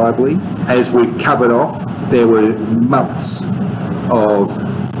 justifiably. As we've covered off, there were months of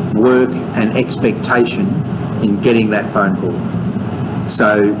work and expectation in getting that phone call.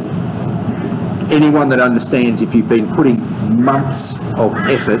 So anyone that understands if you've been putting months of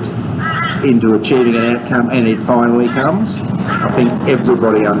effort into achieving an outcome and it finally comes, I think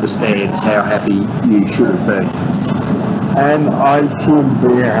everybody understands how happy you should have been. And I should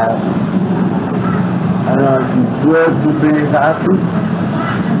be happy. And I deserve to be happy.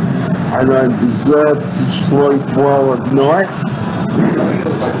 And I deserve to sleep well at night.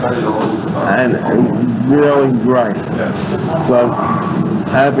 And it was really great. So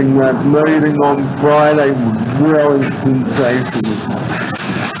having that meeting on Friday was really sensational.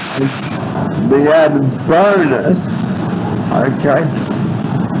 The added bonus, okay,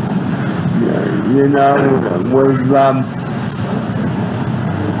 you know,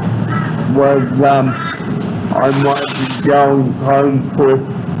 I might be going home for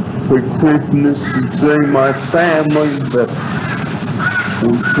Christmas to see my family, but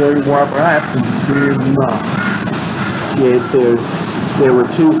we'll see what happens here tonight. Yes, there were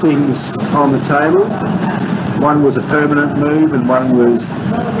two things on the table. One was a permanent move and one was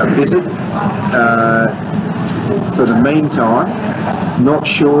a visit. For the meantime, not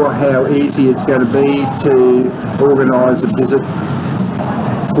sure how easy it's going to be to organise a visit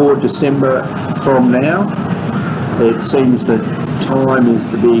for December from now. It seems that time is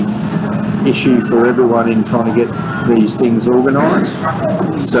the big issue for everyone in trying to get these things organised.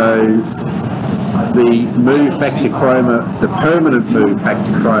 So the move back to Cromer, the permanent move back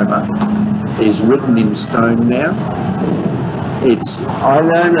to Cromer, is written in stone now. I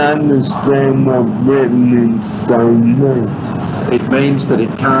don't understand what written in stone means. It means that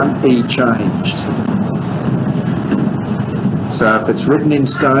it can't be changed. So if it's written in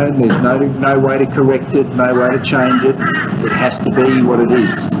stone, there's no way to correct it, no way to change it. It has to be what it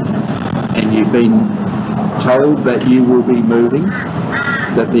is. And you've been told that you will be moving,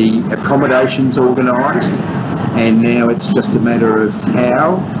 that the accommodation's organised, and now it's just a matter of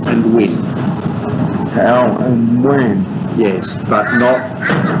how and when. How and when? Yes, but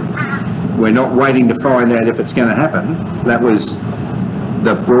we're not waiting to find out if it's going to happen. That was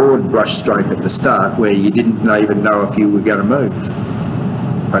the broad brushstroke at the start where you didn't even know if you were going to move.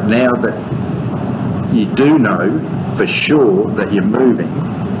 But now that you do know for sure that you're moving,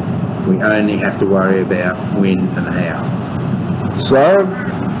 we only have to worry about when and how. So,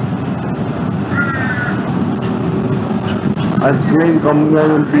 I think I'm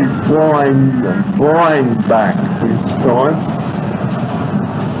going to be flying back this time.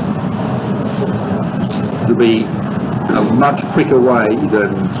 It'll be a much quicker way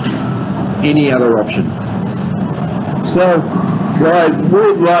than any other option. So, guys,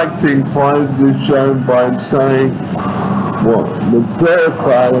 we'd like to close the show by saying, well, the third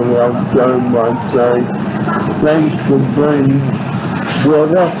part of our show by saying, thanks for being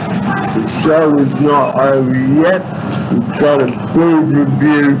weather. The show is not over yet. We've got a food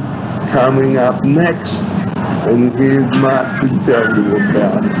review coming up next, and here's Mark to tell you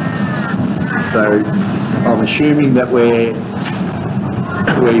about it. So I'm assuming that we've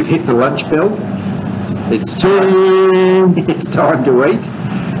hit the lunch bell. It's time to eat,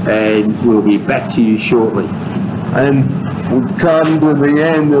 and we'll be back to you shortly. And we've come to the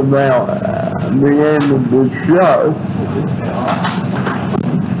end of the show.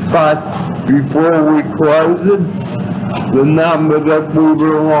 But before we close it, the number that we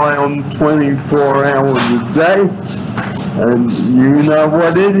rely on 24 hours a day, and you know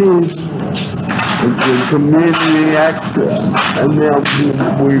what it is. It's a community announcement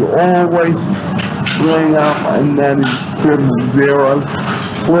we always bring up, and that is 000.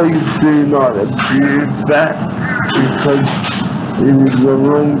 Please do not abuse that, because it is the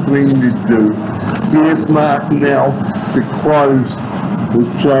wrong thing to do. Here's Mark now to close the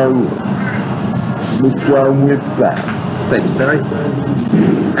show with that. Thanks, Barry.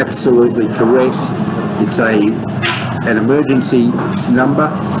 Absolutely correct. It's an emergency number.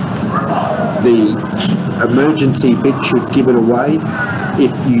 The emergency bit should give it away.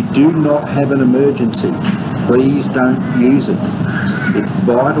 If you do not have an emergency, please don't use it. It's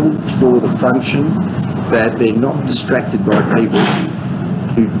vital for the function that they're not distracted by people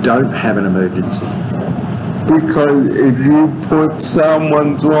who don't have an emergency. Because if you put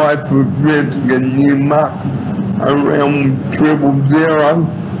someone's life at risk and you muck around 000,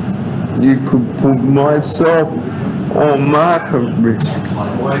 you could put myself or Mark at risk.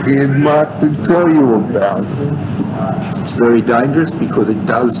 Here's Mark to tell you about it. It's very dangerous because it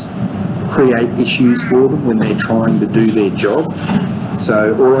does create issues for them when they're trying to do their job.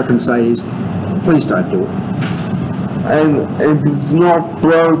 So all I can say is, please don't do it. And if it's not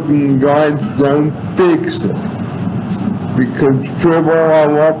broken, guys, don't fix it. Because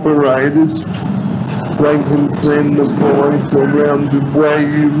operators, they can send the boys around to where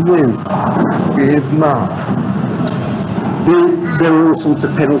you live. Here's Mark. There are all sorts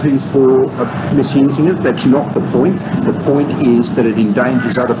of penalties for misusing it. That's not the point. The point is that it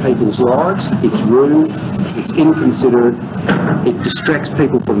endangers other people's lives. It's rude. It's inconsiderate. It distracts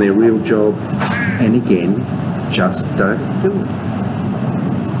people from their real job. And again, just don't do it.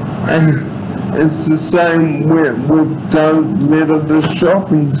 And it's the same with don't litter the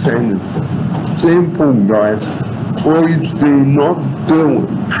shopping centres. Simple, guys. Please do not do it.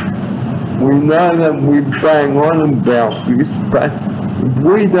 We know that we bang on about this, but if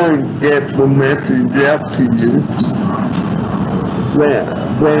we don't get the message out to you,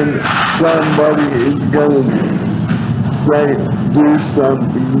 then somebody is going to do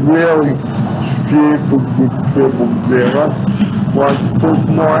something really stupid with 000, like put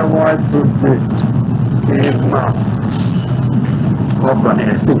my life at risk. Here's Mark. I've run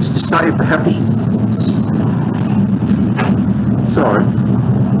out of things to say, perhaps. Sorry.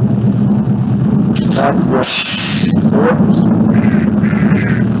 That's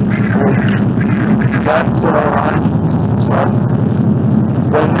alright. So,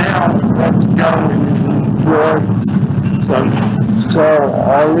 for now, let's go and enjoy some soul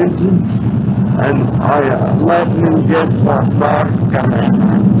origin, and let me get my back coming.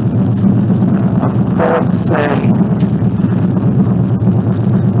 Of course,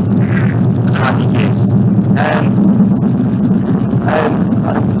 Yes. and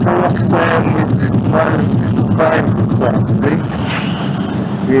of course, sandwich is one of his favorite something.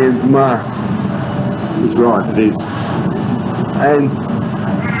 Here's Mark. He's right, it is. And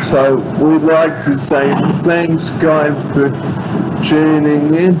so we'd like to say thanks, guys, for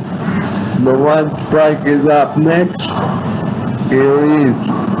tuning in. The lunch break is up next. Here he is.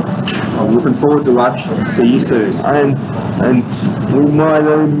 I'm looking forward to lunch. See you soon. And we might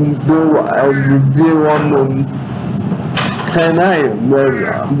even do a review on the Canadian,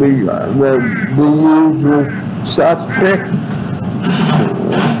 the usual suspect,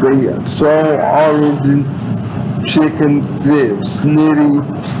 the soul origin chicken snitty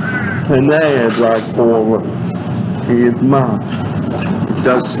Canadian, as I call it. Here's Mark. It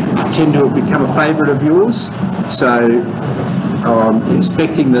does tend to have become a favourite of yours, so I'm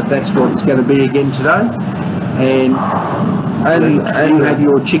expecting that that's what it's going to be again today. And you have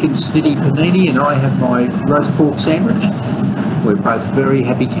your chicken snitty panini and I have my roast pork sandwich. We're both very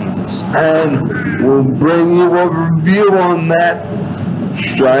happy campers. And we'll bring you a review on that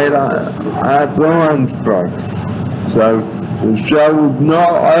straight at the lunch break. So the show is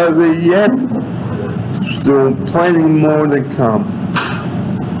not over yet. Still plenty more to come.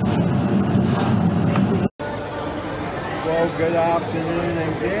 Well, good afternoon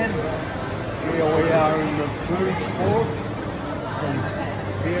again. Here we are in the food court. and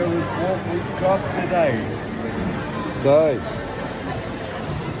here is what we've got today. So,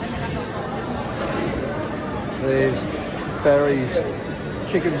 there's Barry's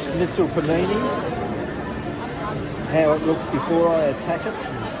chicken schnitzel panini. How it looks before I attack it.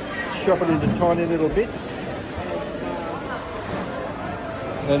 Chop it into tiny little bits.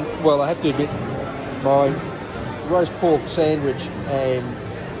 And, well, I have to admit, my roast pork sandwich and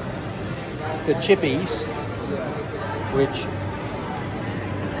the chippies, which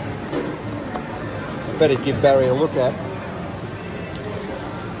I better give Barry a look at,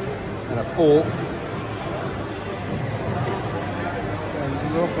 and a fork.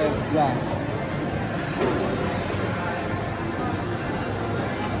 And look at that.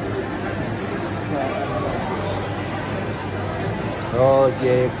 Oh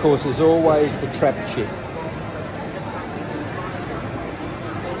yeah, of course, there's always the trap chip.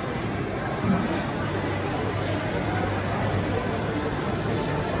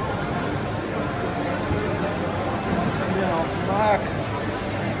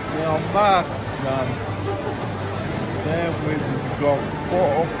 Mark, there we've got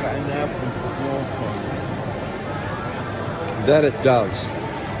pork and apple sauce. That it does.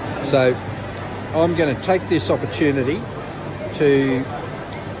 So I'm going to take this opportunity to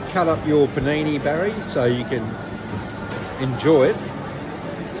cut up your panini, Barry, so you can enjoy it,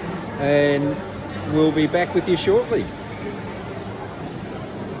 and we'll be back with you shortly.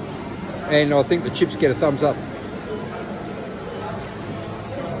 And I think the chips get a thumbs up.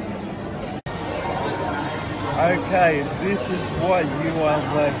 Okay, this is what you are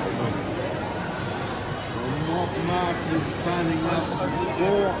left with. What Mark is cutting up the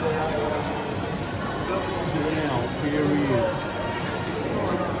pork. Now, here he is.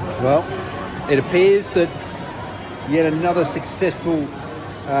 Well, it appears that yet another successful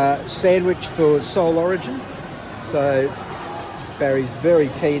sandwich for Soul Origin. So Barry's very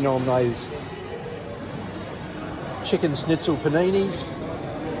keen on those chicken schnitzel paninis.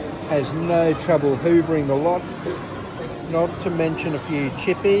 Has no trouble hoovering the lot. Not to mention a few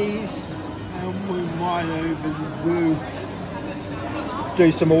chippies. And we might even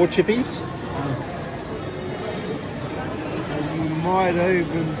Do some more chippies. and we might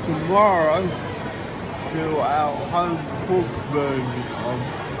even tomorrow do our home cooked version of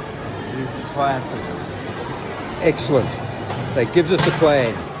this classic. Excellent. That gives us a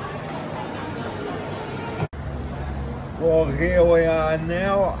plan. Well, here we are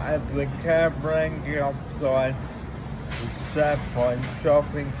now at the cab rank outside the Sapphire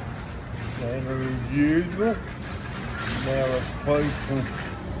Shopping Centre as usual. There are people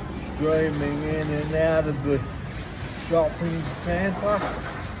streaming in and out of the shopping centre.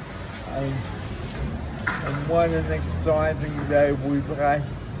 And what an exciting day we've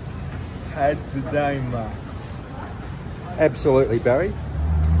had today, Mark. Absolutely, Barry.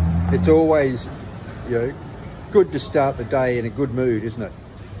 It's always, you know, good to start the day in a good mood, isn't it?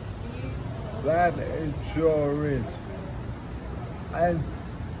 That it sure is. And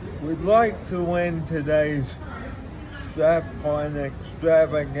we'd like to end today's Sapphire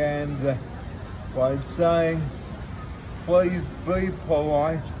extravaganza by saying, please be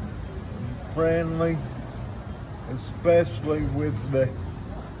polite and friendly, especially with the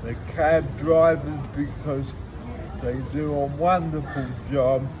cab drivers, because they do a wonderful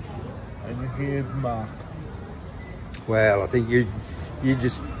job. And here's Mark. Well, I think you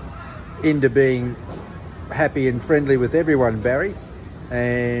just into being happy and friendly with everyone, Barry,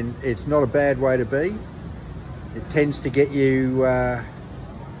 and it's not a bad way to be. It tends to get you a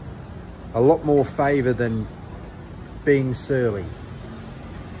lot more favour than being surly.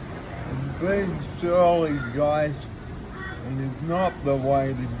 And being surly, guys, is not the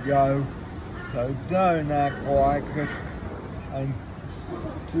way to go, so don't act like it. And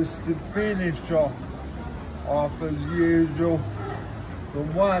just to finish off as usual, the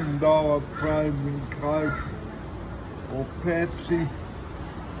 $1 frozen Coke or Pepsi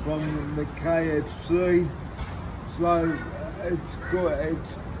from the KFC. So it's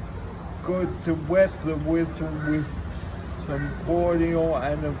good to wet the whistle with some cordial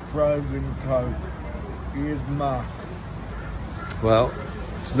and a frozen Coke. Here's Mark. Well,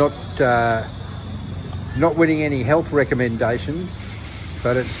 it's not winning any health recommendations,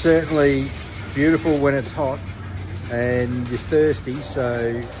 but it's certainly beautiful when it's hot and you're thirsty,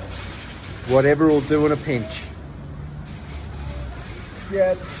 so whatever will do in a pinch.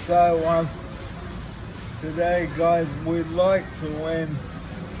 Yeah, so today, guys, we'd like to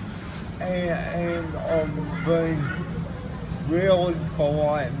end on being really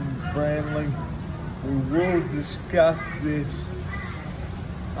polite and friendly. We will discuss this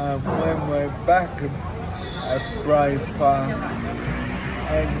when we're back at Brave Park.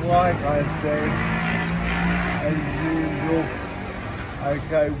 And like I said, as usual,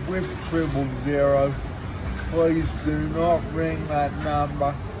 okay, with 000, please do not ring that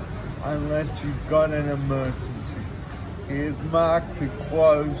number unless you've got an emergency. Here's Mark to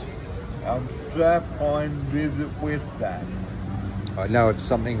close our Strapline visit with that. I know it's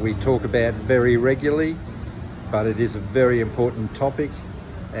something we talk about very regularly, but it is a very important topic,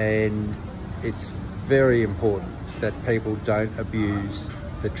 and it's very important that people don't abuse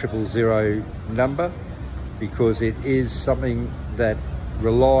the 000 number, because it is something that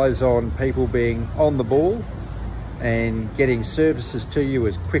relies on people being on the ball and getting services to you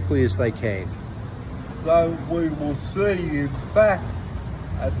as quickly as they can. So we will see you back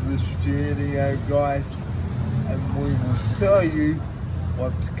at the studio, guys, and we will tell you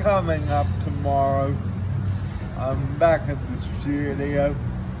what's coming up tomorrow. I'm back at the studio.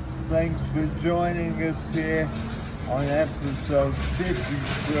 Thanks for joining us here on episode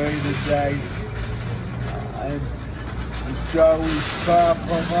 53 today. And the show is far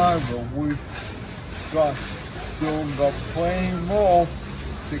from over. We've still got plenty more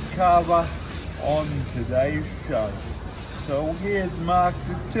to cover on today's show. So here's Mark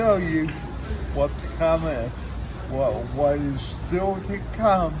to tell you what's coming, what is still to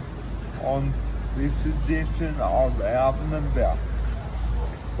come on this edition of Out and About.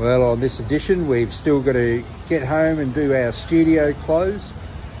 Well, on this edition, we've still got to get home and do our studio close,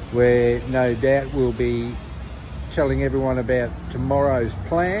 where no doubt we'll be telling everyone about tomorrow's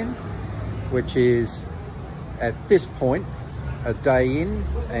plan, which is at this point a day in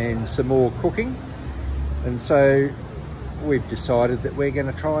and some more cooking. And so we've decided that we're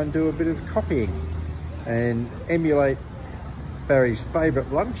going to try and do a bit of copying and emulate Barry's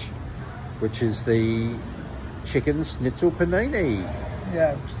favourite lunch, which is the chicken schnitzel panini.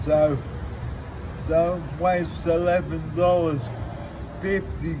 Yeah, so don't waste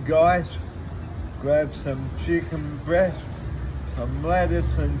 $11.50, guys. Grab some chicken breast, some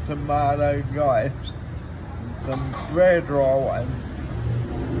lettuce and tomato, guys, and some bread roll, and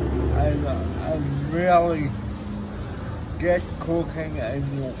really get cooking, and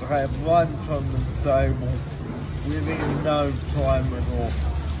you'll have lunch on the table within no time at all.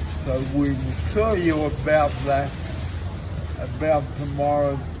 So we will tell you about that, about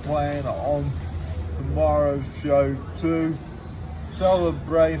tomorrow's plan on tomorrow's show too.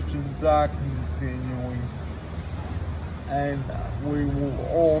 Celebrations are continuing, and we will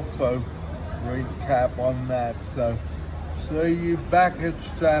also recap on that. So see you back at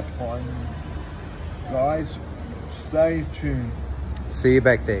Strapline, guys. Stay tuned. See you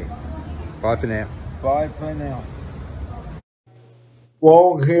back there. Bye for now. Bye for now.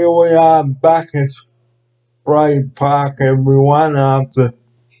 Well, here we are back at Brave Park, everyone, after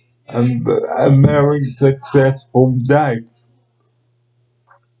a very successful day.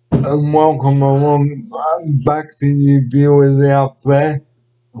 And welcome along back to you viewers out there.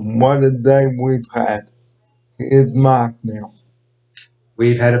 And what a day we've had. Here's Mark now.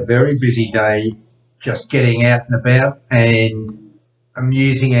 We've had a very busy day just getting out and about and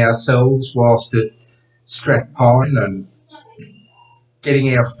amusing ourselves whilst at Strathpine and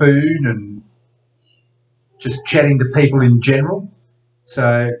getting our food and just chatting to people in general.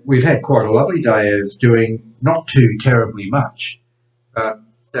 So we've had quite a lovely day of doing not too terribly much, but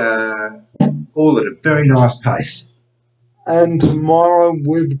all at a very nice pace. And tomorrow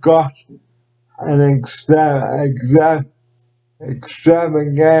we've got an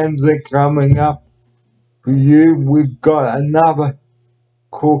extravaganza coming up for you. We've got another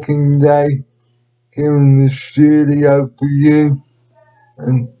cooking day here in the studio for you.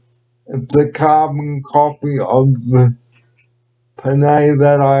 And it's a carbon copy of the panay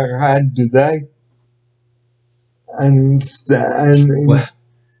that I had today.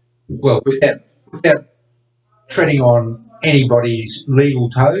 Well, without treading on anybody's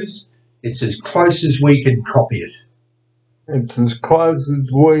legal toes, it's as close as we can copy it. It's as close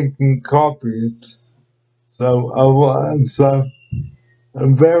as we can copy it. So a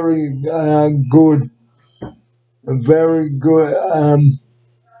very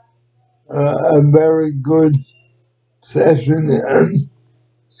good session.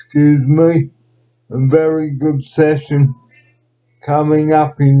 Excuse me. A very good session coming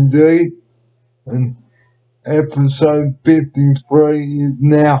up indeed. And episode 53 is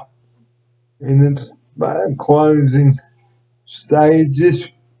now in its closing stages,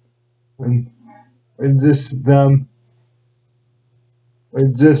 and we're just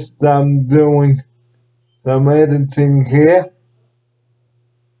doing some editing here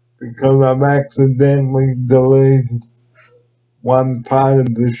because I've accidentally deleted one part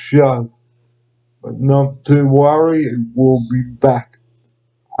of the show. but not to worry, it will be back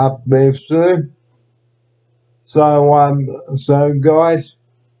up there soon. So guys,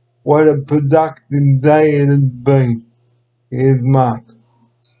 what a productive day it has been. Here's Mark.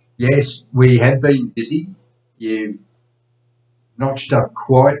 Yes, we have been busy. You've notched up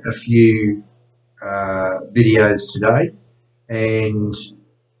quite a few videos today, and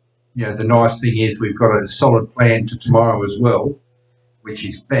the nice thing is we've got a solid plan for tomorrow as well, which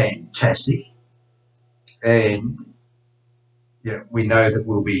is fantastic. And we know that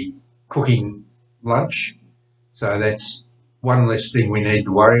we'll be cooking lunch, so that's one less thing we need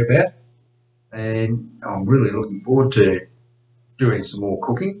to worry about. And I'm really looking forward to doing some more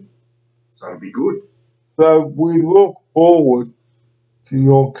cooking, so it'll be good. So we look forward to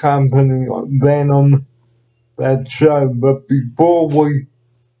your company then on that show. But before we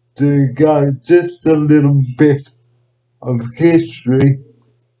do go, just a little bit of history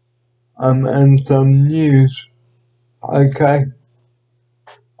and some news. Okay,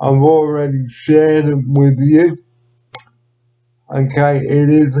 I've already shared it with you. Okay, it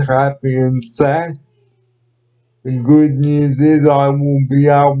is happy and sad. The good news is I will be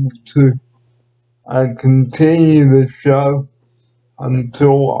able to continue the show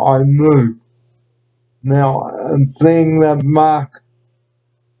until I move. Now, a thing that Mark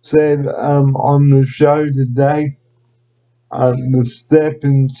said on the show today, the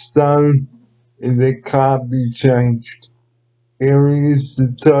stepping stone is it can't be changed. Here he is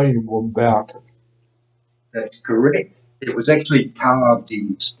to tell you about it. That's correct. It was actually carved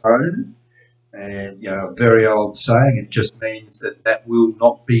in stone, and a very old saying. It just means that will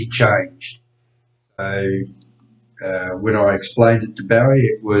not be changed. So when I explained it to Barry,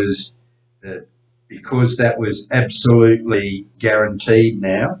 it was that because that was absolutely guaranteed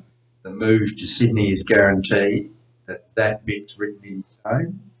now, the move to Sydney is guaranteed, that bit's written in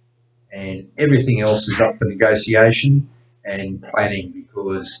stone, and everything else is up for negotiation and planning,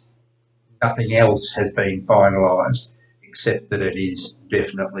 because nothing else has been finalised except that it is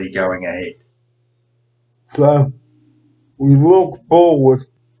definitely going ahead. So we look forward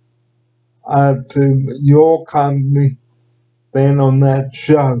to your company then on that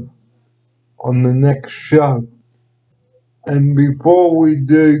show, on the next show. And before we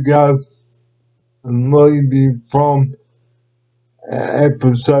do go and leave you from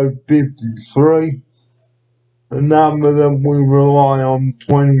episode 53, the number that we rely on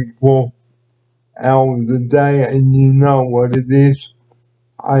 24 hours a day, and you know what it is.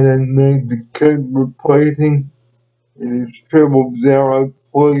 I don't need to keep repeating. It is 000.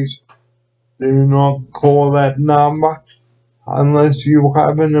 Please do not call that number unless you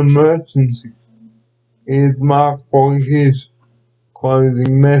have an emergency. Here's Mark for his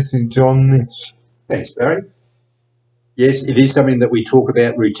closing message on this. Thanks, Barry. Yes, it is something that we talk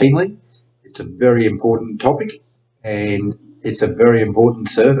about routinely. It's a very important topic, and it's a very important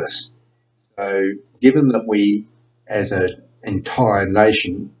service. So given that we, as an entire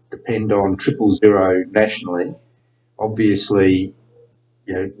nation, depend on 000 nationally, obviously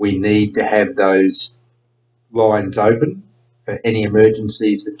we need to have those lines open for any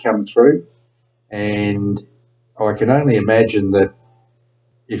emergencies that come through. And I can only imagine that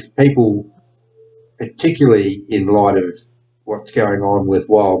if people, particularly in light of what's going on with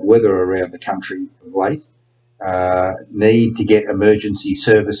wild weather around the country of late, need to get emergency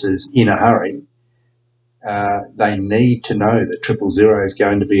services in a hurry, they need to know that 000 is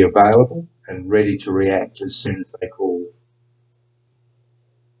going to be available and ready to react as soon as they call.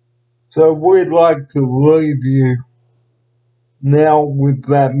 So we'd like to leave you now with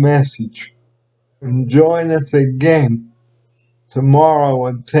that message. And join us again tomorrow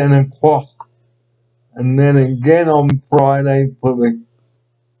at 10 o'clock. And then again on Friday for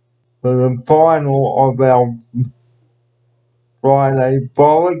the final of our Friday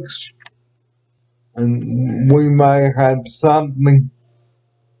Frolics. And we may have something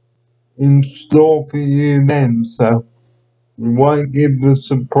in store for you then, so we won't give the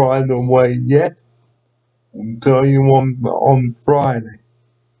surprise away yet. We'll tell you on Friday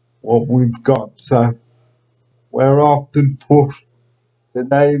what we've got. So we're off to push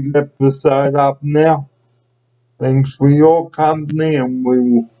today's episode up now. Thanks for your company, and we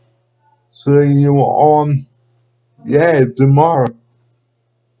will see you on, tomorrow.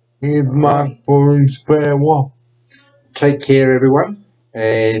 Here's Mark for his farewell. Take care, everyone,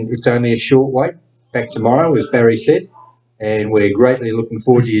 and it's only a short wait. Back tomorrow, as Barry said, and we're greatly looking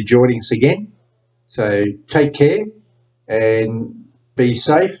forward to you joining us again. So take care and be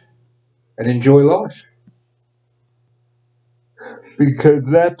safe and enjoy life. Because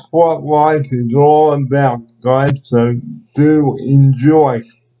that's what life is all about, guys. So do enjoy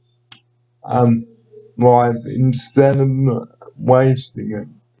life instead of wasting it.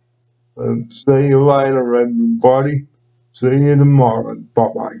 See you later, everybody. See you tomorrow.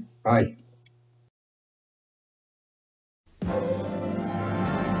 Bye-bye. Bye.